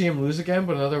sad to see him lose again,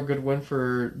 but another good win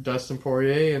for Dustin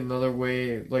Poirier. Another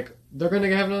way, like they're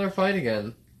gonna have another fight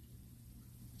again.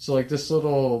 So like this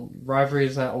little rivalry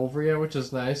is not over yet, which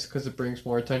is nice because it brings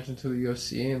more attention to the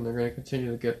UFC, and they're gonna continue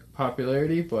to get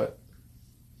popularity. But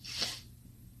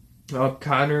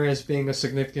Conor as being a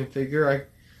significant figure,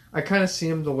 I kind of see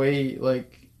him the way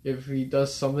like if he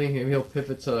does something, he'll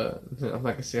pivot to, I'm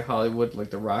not gonna say Hollywood like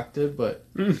The Rock did, but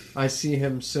I see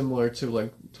him similar to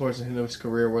like towards the end of his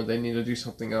career where they need to do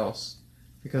something else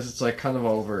because it's like kind of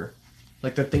over.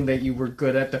 Like the thing that you were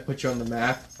good at that put you on the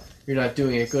map, you're not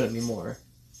doing it good anymore.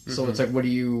 So it's like,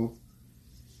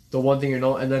 the one thing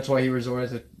and that's why he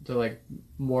resorted to like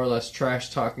more or less trash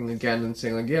talking again and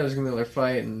saying like, yeah, there's gonna be another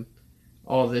fight and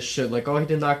all this shit. Like, oh, he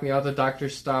did knock me out, the doctor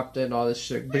stopped it and all this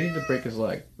shit. But he did break his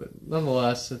leg. But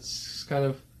nonetheless, it's kind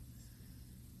of,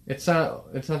 it's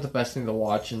not the best thing to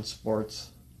watch in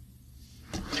sports.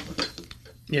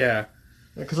 Yeah.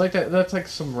 Because like that's like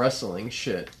some wrestling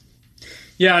shit.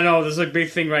 Yeah, I know. There's a big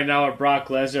thing right now with Brock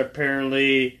Lesnar.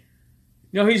 Apparently,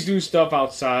 he's doing stuff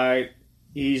outside.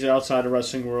 He's outside the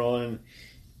wrestling world, and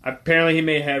apparently he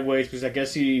made headways because I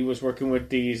guess he was working with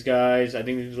these guys. I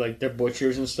think it was like they're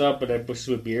butchers and stuff, but they're butchers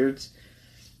with beards.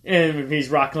 And he's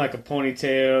rocking like a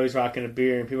ponytail, he's rocking a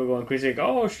beard, and people going crazy like,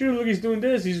 oh shoot, look, he's doing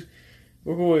this, he's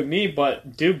working with me.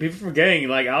 But dude, people forgetting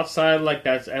like outside like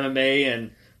that's MMA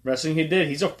and wrestling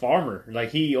he's a farmer. Like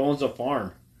he owns a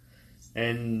farm.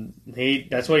 And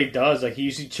that's what he does. Like he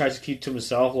usually tries to keep to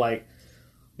himself, like,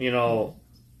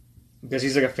 because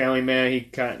he's like a family man. He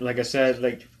like I said,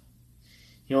 like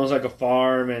he owns like a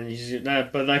farm, and he's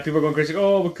not. But like people are going crazy, like,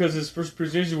 oh, because his first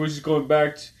position was just going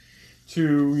back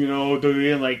to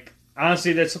WWE. And like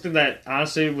honestly, that's something that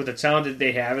honestly with the talent that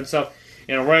they have and stuff,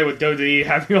 right with WWE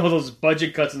having all those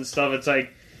budget cuts and stuff, it's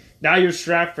like now you're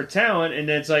strapped for talent, and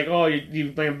then it's like, oh,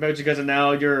 you playing budget cuts, and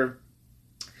now the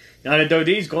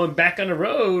WWE's going back on the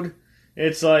road.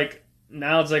 It's like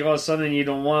now it's like all of a sudden you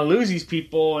don't want to lose these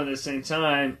people, and at the same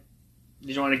time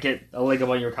you don't want to get a leg up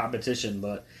on your competition.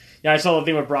 But yeah, I saw the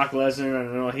thing with Brock Lesnar. I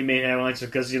don't know, he made headlines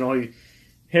because he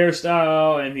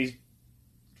hairstyle, and he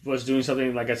was doing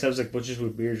something like I said, it was like butchers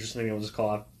with beards or something. It was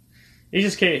called.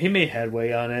 He made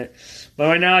headway on it. But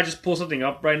right now, I just pulled something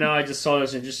up. Right now, I just saw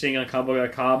this interesting on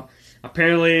comicbook.com.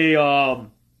 Apparently,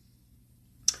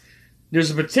 There's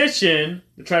a petition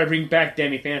to try to bring back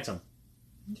Danny Phantom.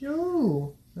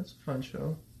 Yo, that's a fun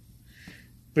show.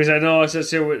 Because I know it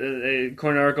says here,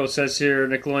 according to article, it says here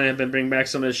Nickelodeon have been bringing back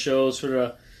some of the shows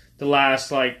for the last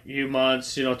few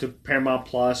months. To Paramount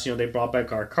Plus. They brought back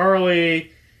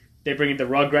iCarly. They bring the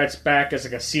Rugrats back as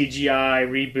like a CGI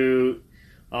reboot.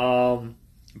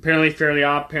 Apparently, Fairly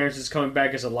Odd Parents is coming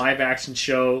back as a live action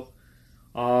show.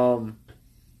 Well,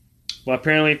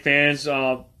 apparently fans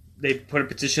they put a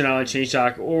petition out on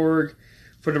Change.org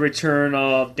for the return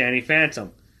of Danny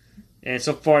Phantom, and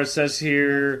so far it says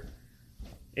here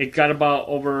it got about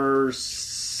over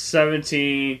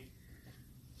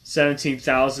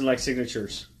 17,000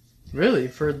 signatures. Really,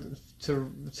 to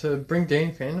bring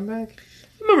Danny Phantom back?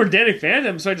 Remember Danny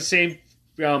Phantom? It's like the same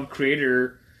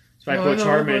creator. It's by Butch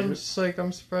Hartman. I'm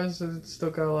surprised that it's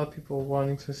still got a lot of people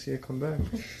wanting to see it come back.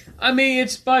 I mean,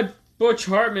 it's by Butch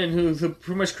Hartman, who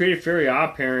pretty much created Fairly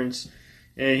Odd Parents,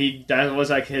 and that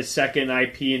was like his second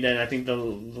IP, and then I think the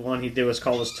one he did was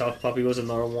called Tough Puppy was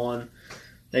another one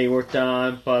that he worked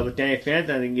on. But with Danny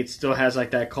Phantom, I think it still has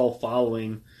like that cult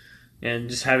following, and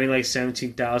just having like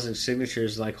 17,000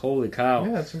 signatures, like holy cow!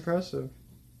 Yeah, it's impressive.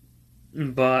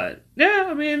 But yeah,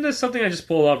 I mean, that's something I just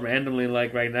pulled up randomly,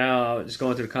 like right now, just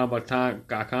going through the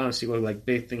comic.com and see what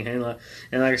big thing handle.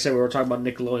 And like I said, we were talking about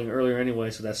Nickelodeon earlier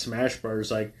anyway, so that Smash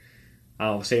Bros. I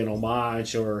don't say an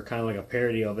homage or kind of like a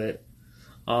parody of it.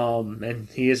 And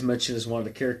he is mentioned as one of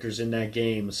the characters in that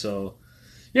game. So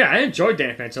yeah, I enjoyed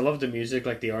Dan Phantom. I love the music,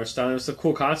 like the art style. It was the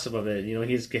cool concept of it. He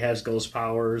has ghost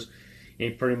powers,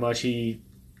 and pretty much he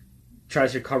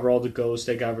tries to recover all the ghosts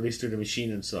that got released through the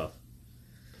machine and stuff.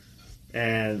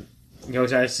 And he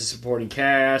has the supporting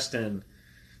cast, and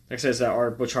like I said, it's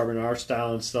that Butch Hartman art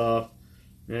style and stuff.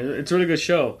 And it's a really good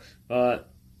show. But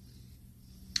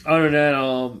other than that, I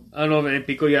don't know if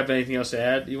Pico, you have anything else to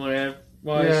add? You want to add?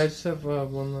 Wise? Yeah, I just have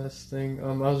one last thing.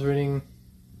 I was reading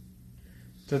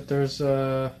that there's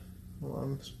I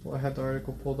had the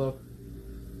article pulled up.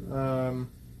 God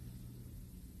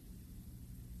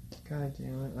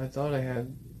damn it! I thought I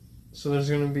had. So there's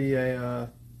going to be a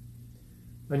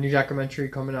new documentary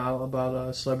coming out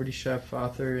about celebrity chef,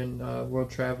 author, and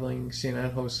world-traveling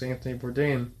CNN host Anthony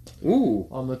Bourdain. Ooh.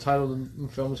 The title of the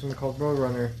film is going to be called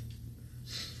Roadrunner.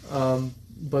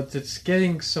 But it's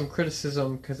getting some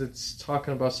criticism because it's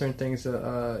talking about certain things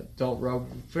that don't rub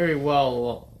very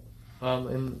well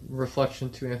in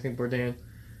reflection to Anthony Bourdain.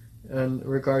 In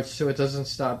regards to it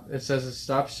says it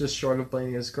stops just short of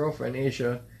blaming his girlfriend,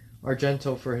 Asia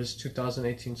Argento, for his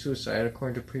 2018 suicide,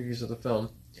 according to previews of the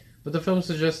film. But the film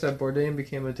suggests that Bourdain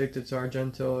became addicted to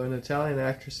Argento, an Italian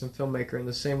actress and filmmaker, in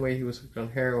the same way he was hooked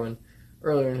on heroin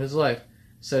earlier in his life,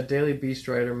 said Daily Beast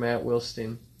writer Matt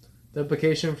Wilstein. The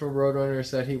implication from Roadrunner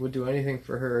is that he would do anything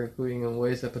for her, including in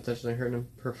ways that potentially hurt him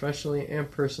professionally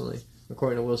and personally,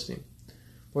 according to Wilstein.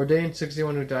 Bourdain,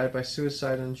 61, who died by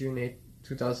suicide on June 8,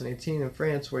 2018 in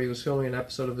France, where he was filming an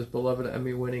episode of his beloved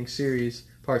Emmy-winning series,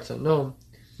 Parts Unknown.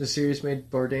 The series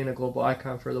made Bourdain a global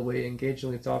icon for the way he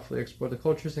engagingly, thoughtfully explored the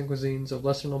cultures and cuisines of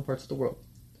lesser-known parts of the world.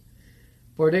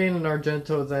 Bourdain and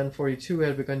Argento, then 42,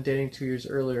 had begun dating 2 years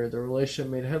earlier. The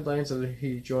relationship made headlines after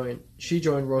she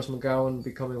joined Rose McGowan,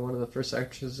 becoming one of the first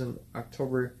actresses in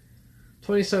October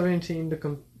 2017 to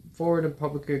come forward and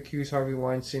publicly accuse Harvey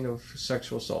Weinstein of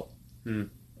sexual assault.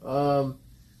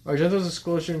 Argento's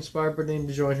disclosure inspired Bourdain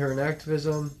to join her in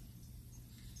activism.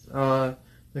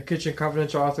 The Kitchen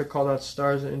Confidential author called out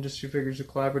stars and industry figures who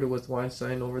collaborated with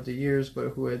Weinstein over the years, but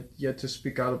who had yet to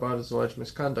speak out about his alleged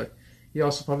misconduct. He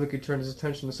also publicly turned his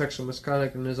attention to sexual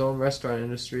misconduct in his own restaurant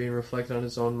industry and reflected on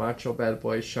his own macho bad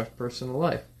boy chef personal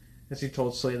life, as he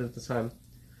told Slate at the time.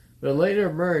 But it later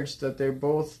emerged that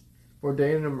Bourdain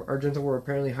and Argento were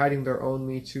apparently hiding their own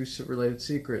Me Too-related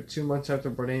secret. 2 months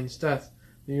after Bourdain's death,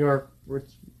 the New York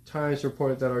Times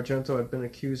reported that Argento had been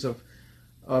accused of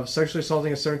sexually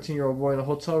assaulting a 17-year-old boy in a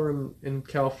hotel room in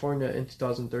California in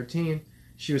 2013.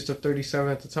 She was 37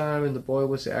 at the time, and the boy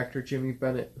was the actor Jimmy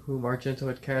Bennett, whom Argento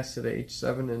had casted at age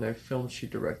 7 in a film she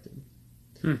directed.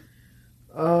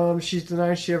 She's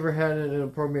denied she ever had an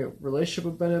inappropriate relationship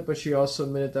with Bennett, but she also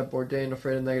admitted that Bourdain,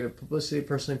 afraid of negative publicity,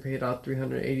 personally paid out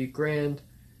 $380,000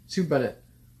 to Bennett,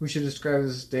 who she described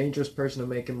as a dangerous person to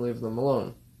make him leave them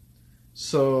alone.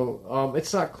 So,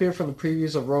 it's not clear from the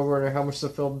previews of Roadrunner how much the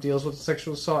film deals with the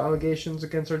sexual assault allegations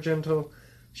against Argento.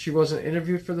 She wasn't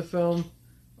interviewed for the film,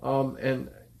 and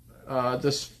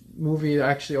this movie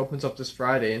actually opens up this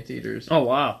Friday in theaters. Oh,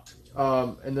 wow.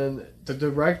 And then the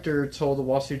director told the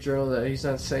Wall Street Journal that he's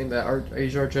not saying that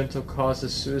Asia Argento caused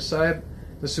his suicide.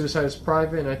 The suicide is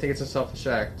private, and I think it's a selfish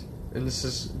act. And this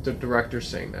is the director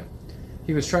saying that.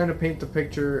 He was trying to paint the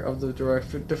picture of the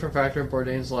different factor in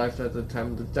Bourdain's life at the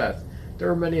time of the death. There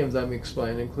were many of them, he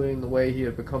explained, including the way he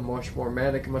had become much more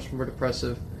manic and much more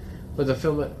depressive. But the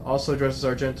film also addresses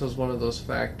Argento as one of those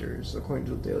factors, according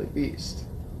to the Daily Beast.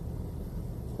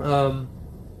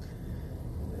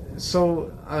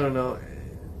 So, I don't know.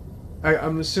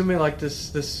 I'm assuming like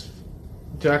this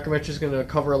documentary is going to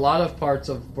cover a lot of parts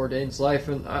of Bourdain's life,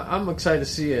 and I'm excited to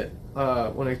see it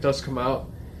when it does come out.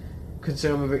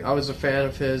 Considering I was a fan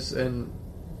of his, and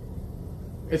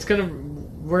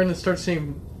we're gonna start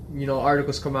seeing,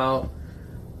 articles come out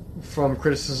from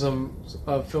criticism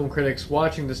of film critics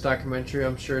watching this documentary.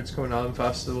 I'm sure it's coming out in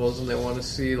festivals, and they want to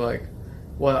see like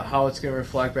how it's going to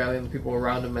reflect badly on the people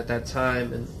around him at that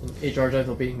time, and H.R.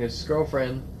 Argento being his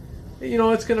girlfriend.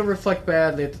 It's going to reflect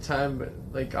badly at the time, but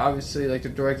like obviously, like the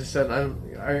director said,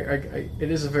 it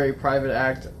is a very private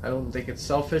act. I don't think it's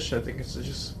selfish. I think it's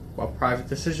just a private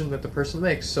decision that the person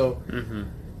makes. So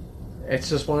it's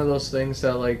just one of those things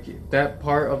that like that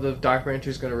part of the documentary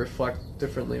is going to reflect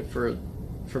differently for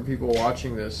people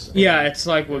watching this. Yeah, it's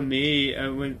like when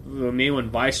when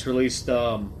Vice released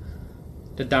the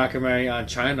documentary on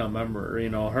China. Remember,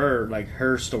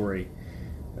 her story.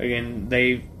 Again,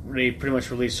 they pretty much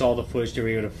released all the footage they were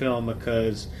able to film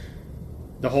because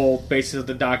the whole basis of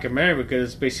the documentary,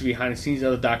 because basically behind the scenes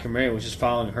of the documentary was just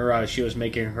following her as she was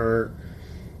making her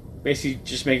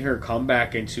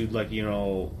comeback into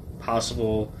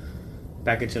possible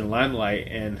back into the limelight,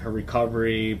 and her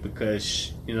recovery,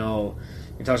 because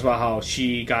it talks about how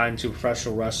she got into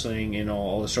professional wrestling and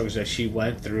all the struggles that she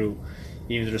went through,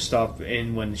 even through the stuff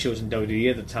when she was in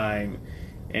WWE at the time,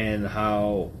 and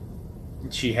how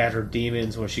she had her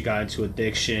demons when she got into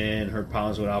addiction, her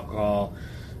problems with alcohol,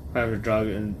 her drug,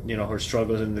 and her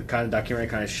struggles. And the kind of documentary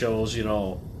kind of shows, they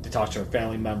talk to her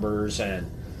family members,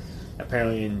 and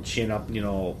apparently, and she ended up,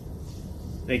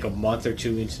 I think a month or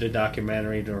two into the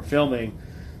documentary during filming,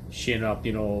 she ended up,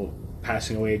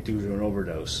 passing away due to an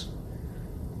overdose.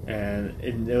 And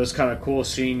it was kind of cool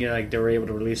seeing they were able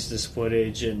to release this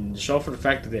footage and show for the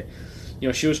fact that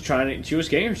she was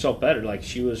getting herself better. Like,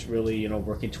 she was really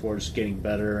working towards getting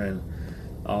better. And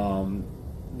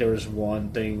there was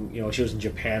one thing, she was in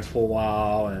Japan for a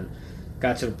while and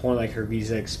got to the point like her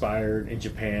visa expired in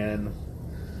Japan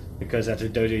because after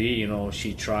WWE,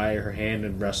 she tried her hand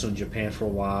and wrestled in Japan for a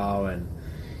while, and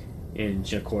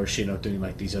of course she ended up doing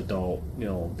like these adult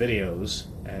videos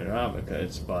and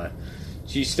because, but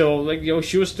she still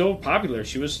she was still popular,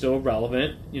 she was still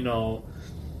relevant,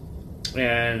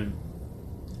 and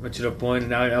but to the point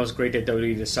now that was great that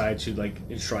WWE decided to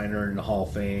enshrine her in the Hall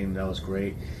of Fame. That was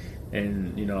great.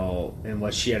 And and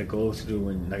what she had to go through,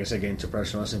 and like I said, get into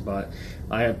professional wrestling. But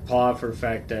I applaud for the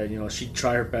fact that she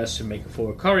tried her best to make a full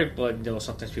recovery, but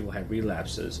sometimes people had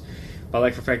relapses. But I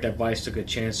like the fact that Vice took a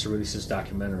chance to release this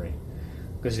documentary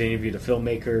because they interviewed the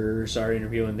filmmakers, are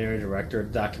interviewing their director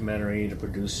of the documentary, the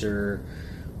producer.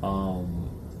 One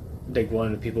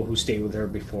of the people who stayed with her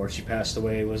before she passed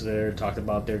away was there, talked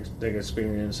about their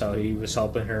experience, how he was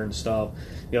helping her and stuff,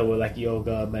 with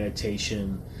yoga,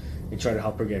 meditation, and try to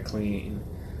help her get clean.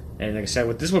 And like I said,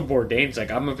 with Bourdain, it's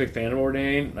I'm a big fan of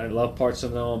Bourdain. I love parts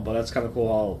of them, but that's kind of cool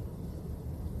how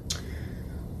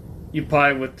you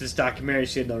probably with this documentary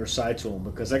see another side to him,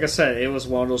 because like I said, it was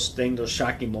one of those things, those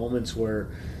shocking moments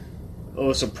where it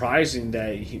was surprising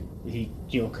that he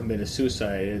committed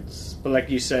suicide. But like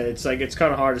you said, it's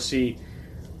kind of hard to see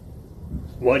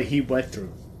what he went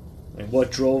through and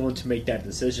what drove him to make that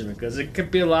decision, because it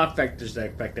could be a lot of factors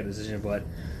that affect that decision, but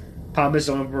problem is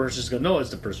the only person who's going to know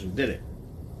is the person who did it.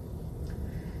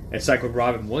 It's like with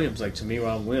Robin Williams. Like, to me,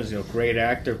 Robin Williams, great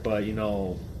actor, but, he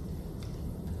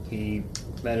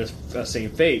met his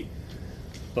same fate.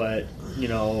 But,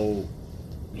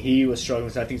 he was struggling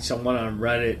with, I think someone on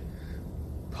Reddit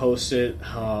posted,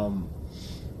 I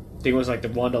think it was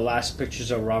one of the last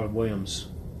pictures of Robin Williams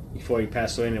before he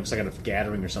passed away, and it was at a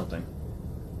gathering or something.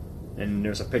 And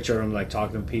there was a picture of him,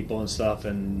 talking to people and stuff,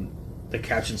 and the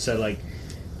caption said,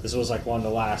 this was one of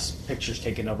the last pictures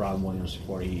taken of Robin Williams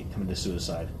before he committed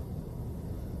suicide.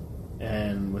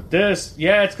 And with this,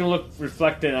 yeah, it's going to look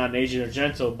reflected on Agent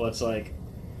Argento, but it's like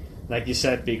you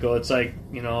said, Pico, it's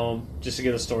just to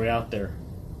get the story out there.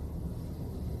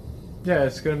 Yeah,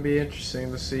 it's going to be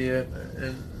interesting to see it,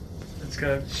 and it's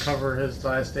going to cover his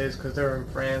last days because they're in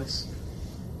France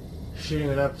shooting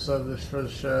an episode of this for the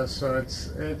show, so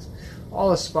it's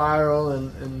all a spiral,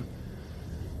 and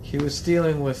he was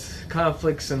dealing with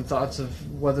conflicts and thoughts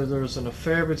of whether there was an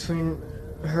affair between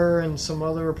her and some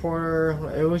other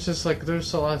reporter. It was just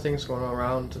there's a lot of things going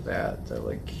around to that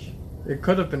it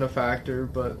could have been a factor,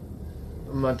 but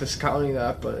I'm not discounting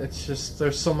that. But it's just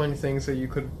there's so many things that you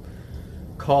could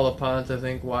call upon to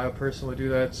think why a person would do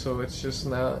that. So it's just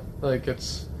not like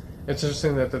it's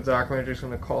interesting that the documentary is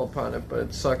going to call upon it, but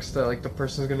it sucks that like the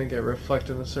person's going to get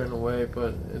reflected in a certain way.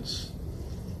 But it's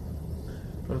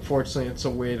unfortunately it's a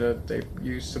way that they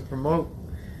use to promote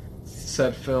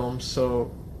said film.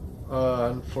 So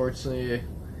unfortunately,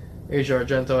 Asia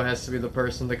Argento has to be the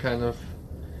person to kind of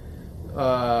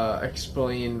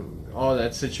explain all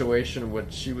that situation,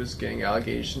 what she was getting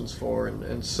allegations for,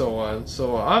 and so on.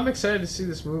 So I'm excited to see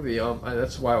this movie.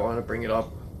 That's why I want to bring it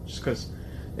up, just because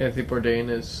Anthony Bourdain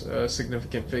is a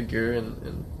significant figure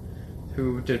and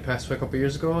who did pass away a couple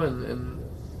years ago, and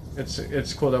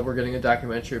it's cool that we're getting a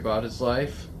documentary about his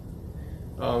life,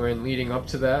 and leading up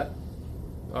to that,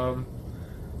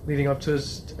 leading up to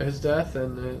his death,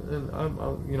 and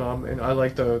I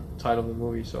like the title of the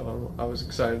movie, so I was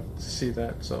excited to see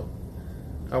that. So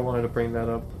I wanted to bring that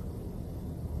up.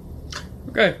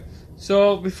 Okay,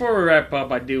 so before we wrap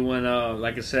up, I do want to,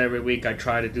 like I said, every week I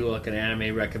try to do like an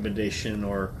anime recommendation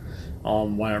or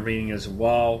what I'm reading as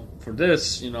well. For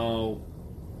this,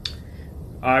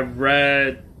 I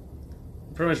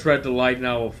pretty much read the light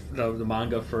novel, the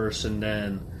manga first, and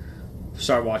then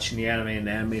start watching the anime, and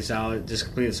the anime's out. It just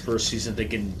completed its first season.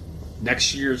 Thinking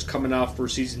next year's coming out for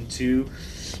season 2,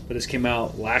 but this came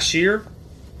out last year.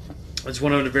 It's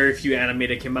one of the very few anime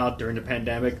that came out during the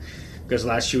pandemic, because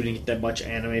last year we didn't get that much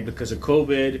anime because of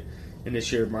COVID, and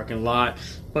this year marking a lot.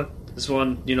 But this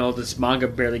one, this manga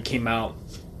barely came out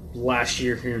last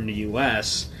year here in the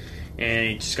U.S., and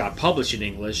it just got published in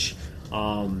English.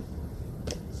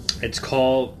 It's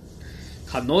called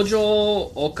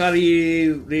Kanojo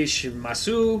Okari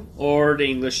Rishimasu, or the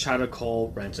English title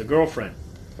called Rent a Girlfriend.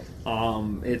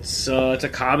 It's a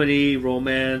comedy,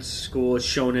 romance, school, it's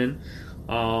shonen.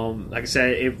 Like I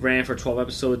said, it ran for 12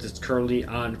 episodes. It's currently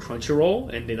on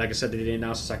Crunchyroll, and like I said, they didn't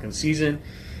announce the second season.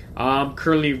 I'm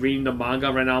currently reading the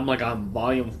manga right now. I'm like on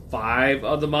volume 5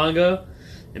 of the manga,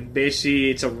 and basically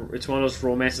it's one of those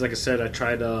romances. Like I said, I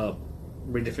tried to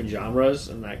read different genres,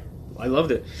 and I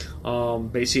loved it.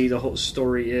 Basically, the whole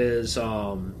story is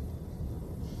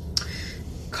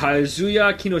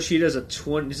Kazuya Kinoshita is this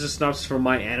is a synopsis from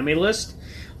my anime list.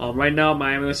 Right now,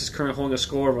 my anime list is currently holding a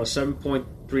score of a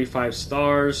 7.35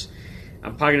 stars.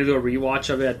 I'm probably going to do a rewatch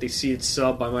of it at the see it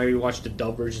sub. I might rewatch the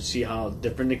dub version, see how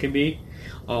different it can be.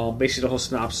 Basically, the whole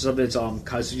synopsis of it is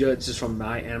Kazuya. It's just from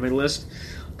my anime list.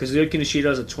 Kazuya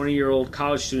Kinoshita is a 20-year-old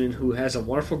college student who has a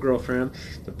wonderful girlfriend,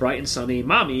 the bright and sunny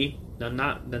Mami,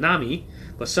 Nanami,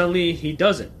 but suddenly he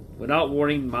doesn't. Without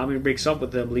warning, Mami breaks up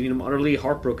with him, leaving him utterly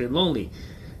heartbroken and lonely.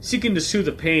 Seeking to soothe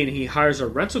the pain, he hires a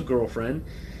rental girlfriend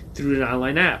through an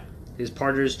online app. His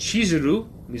partner is Chizuru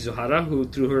Mizuhara, who,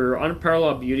 through her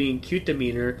unparalleled beauty and cute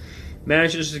demeanor,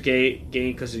 manages to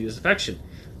gain Kazuya's affection.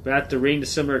 But after reading the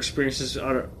similar experiences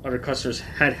other customers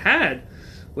had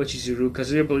with Chizuru,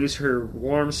 Kazuya believes her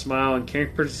warm smile and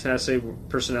caring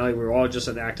personality were all just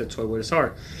an act of toy with his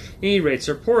heart, and he rates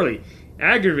her poorly.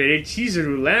 Aggravated,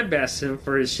 Chizuru lambasts him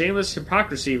for his shameless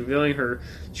hypocrisy, revealing her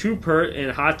true pert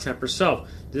and hot-tempered self.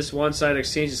 This one-sided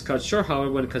exchange is cut short, however,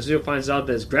 when Kazuya finds out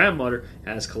that his grandmother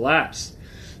has collapsed.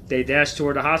 They dash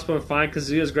toward the hospital and find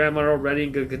Kazuya's grandmother already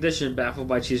in good condition. Baffled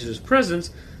by Chizuru's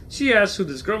presence, she asks who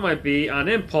this girl might be. On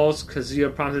impulse,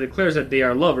 Kazuya promptly declares that they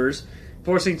are lovers,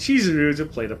 forcing Chizuru to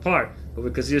play the part. But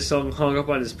with Kazuya so hung up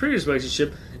on his previous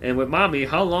relationship and with Mami,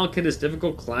 how long can this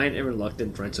difficult client and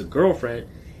reluctant rental girlfriend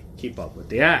keep up with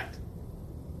the act?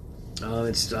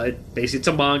 It's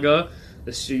a manga.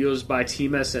 The studio is by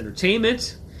Team S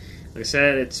Entertainment. Like I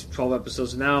said, it's 12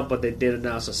 episodes now, but they did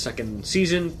announce a second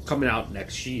season coming out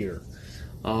next year.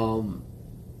 And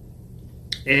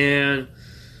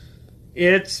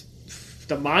it's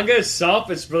the manga itself.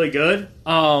 It's really good.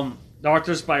 The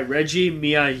author's by Reiji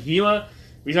Miyahima.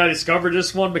 The reason I discovered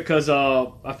this one because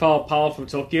I follow Paulo from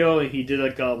Tokyo, and he did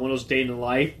like one of those day in the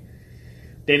life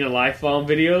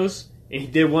videos, and he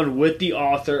did one with the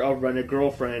author of Rent a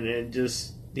Girlfriend, and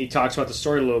he talks about the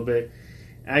story a little bit.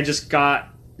 And I just got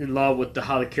in love with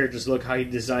how the characters look, how he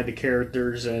designed the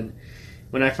characters, and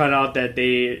when I found out that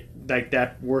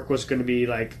that work was going to be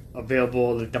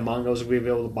available, the manga was going to be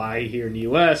available to buy here in the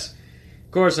U.S.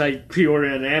 Of course, I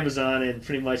pre-ordered it on Amazon and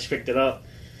pretty much picked it up,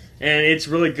 and it's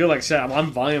really good. Like I said, I'm on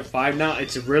volume 5 now.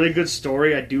 It's a really good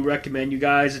story. I do recommend you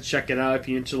guys to check it out if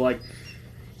you're into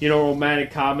romantic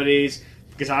comedies,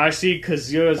 because honestly,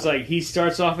 Kazuya is he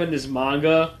starts off in this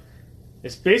manga.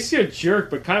 It's basically a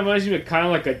jerk, but kind of reminds me of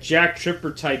like a Jack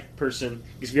Tripper type person.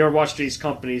 Because if you ever watch Three's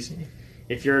Companies,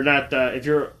 if you're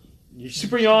you're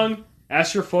super young,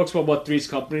 ask your folks about what Three's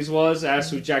Companies was,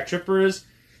 ask who Jack Tripper is,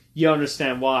 you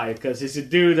understand why. Because he's a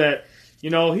dude that,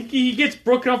 he gets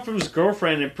broken up from his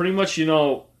girlfriend, and pretty much,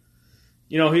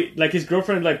 his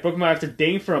girlfriend broke him out after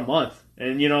dating for a month,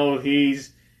 and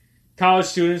he's college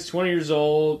student, 20 years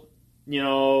old,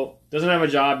 doesn't have a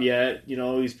job yet,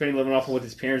 he's pretty living off of what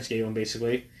his parents gave him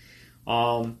basically,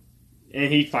 and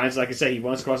he finds, like I said, he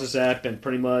runs across this app, and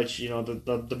pretty much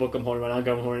the book I'm holding right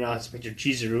now has a picture of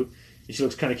Chizuru, and she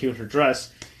looks kind of cute in her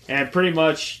dress, and pretty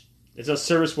much it's a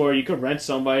service where you could rent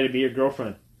somebody to be your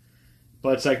girlfriend.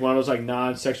 But it's one of those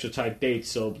non-sexual type dates,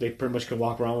 so they pretty much can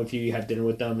walk around with you, have dinner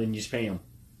with them, and you just pay them.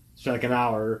 Spend an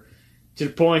hour. To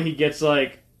the point he gets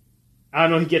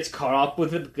he gets caught up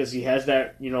with it because he has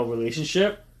that,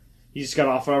 relationship. He just got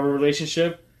off of a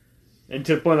relationship. And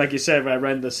to the point, like you said, when I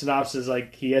read the synopsis,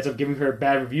 he ends up giving her a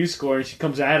bad review score, and she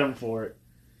comes at him for it.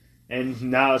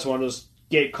 And now it's one of those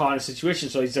get caught in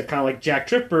situations, so he's kind of like Jack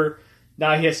Tripper.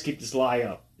 Now he has to keep this lie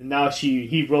up. And now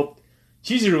he roped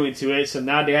Chizuru into it, so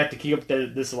now they have to keep up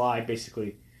this lie,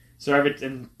 basically. So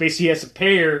basically he has to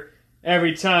pay her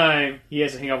every time he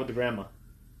has to hang out with the grandma.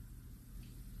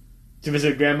 To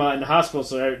visit grandma in the hospital,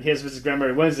 so he has to visit grandma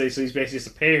every Wednesday, so he's basically has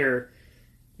to pay her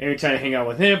every time to hang out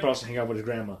with him, but also hang out with his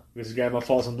grandma. Because his grandma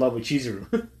falls in love with Chizuru.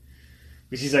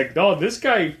 Because she's like, oh, this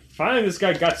guy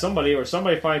got somebody, or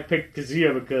somebody finally picked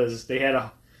Kazuya because the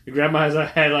grandma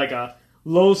had a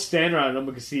low standard on him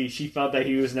because she felt that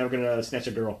he was never going to snatch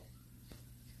a girl.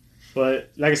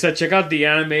 But, like I said, check out the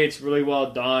anime. It's really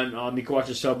well done. You can watch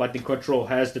the sub. I think Crunchyroll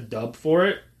has the dub for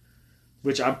it,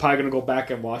 which I'm probably going to go back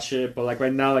and watch it. But,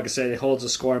 right now, like I said, it holds a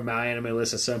score on my anime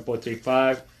list at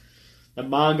 7.35. The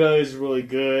manga is really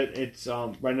good. It's,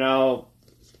 right now,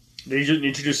 they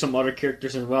introduce some other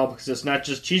characters as well, because it's not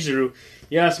just Chizuru.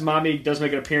 Yes, Mami does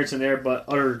make an appearance in there, but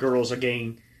other girls are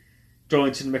getting thrown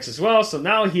into the mix as well. So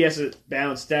now he has to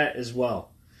balance that as well.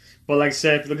 But like I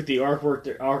said, if you look at the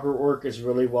artwork is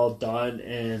really well done,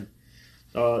 and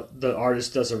the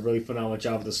artist does a really phenomenal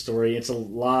job with the story. It's a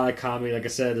lot of comedy. Like I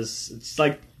said, it's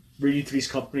like reading Three's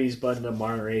Companies, but in the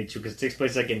modern age, because it takes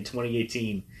place in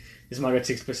 2018. This manga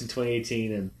takes place in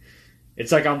 2018, and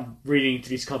it's like I'm reading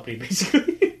Three's Company,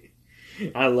 basically.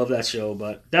 I love that show,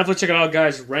 but definitely check it out,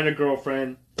 guys. Rent a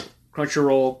Girlfriend,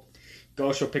 Crunchyroll. Go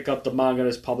also pick up the manga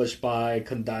that's published by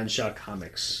Kodansha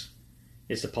Comics.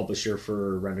 It's the publisher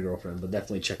for Rent a Girlfriend, but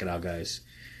definitely check it out, guys.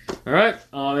 All right.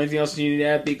 Anything else you need to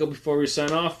add, Biko, before we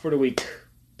sign off for the week?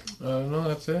 No,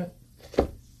 that's it.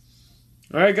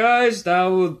 All right, guys. That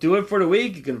will do it for the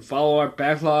week. You can follow our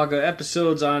backlog of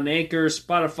episodes on Anchor,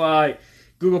 Spotify,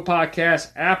 Google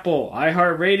Podcasts, Apple,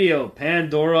 iHeartRadio,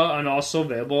 Pandora, and also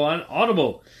available on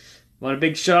Audible. Want a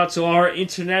big shout out to our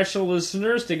international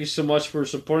listeners. Thank you so much for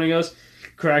supporting us.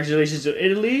 Congratulations to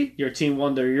Italy. Your team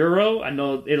won their Euro. I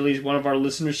know Italy is one of our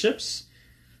listenerships,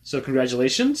 so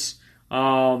congratulations.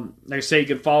 Like I say, you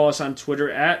can follow us on Twitter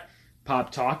at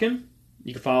PopTalkin'.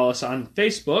 You can follow us on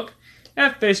Facebook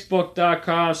at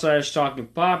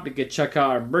facebook.com/talkingpop. You can check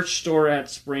out our merch store at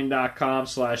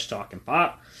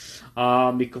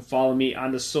spring.com/talkingpop. You can follow me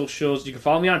on the socials. You can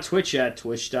follow me on Twitch at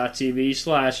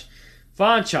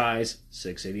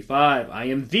twitch.tv/franchise685. I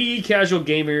am the casual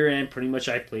gamer, and pretty much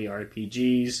I play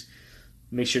RPGs.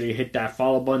 Make sure you hit that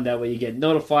follow button. That way you get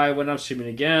notified when I'm streaming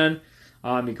again.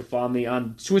 You can follow me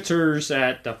on Twitters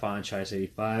at the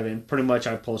franchise85, and pretty much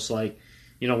I post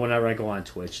whenever I go on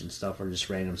Twitch and stuff, or just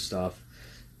random stuff.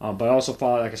 But also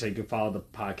follow, like I said, you can follow the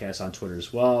podcast on Twitter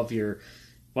as well. If you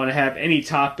want to have any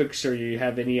topics or you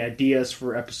have any ideas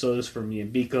for episodes for me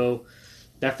and Biko,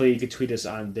 definitely you can tweet us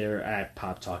on there at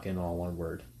PopTalkin', all one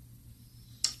word.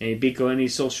 Hey, Biko, any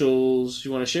socials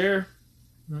you want to share?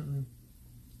 Mm-mm.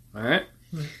 All right.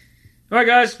 All right,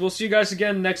 guys. We'll see you guys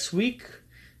again next week.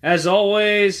 As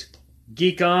always,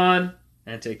 geek on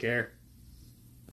and take care.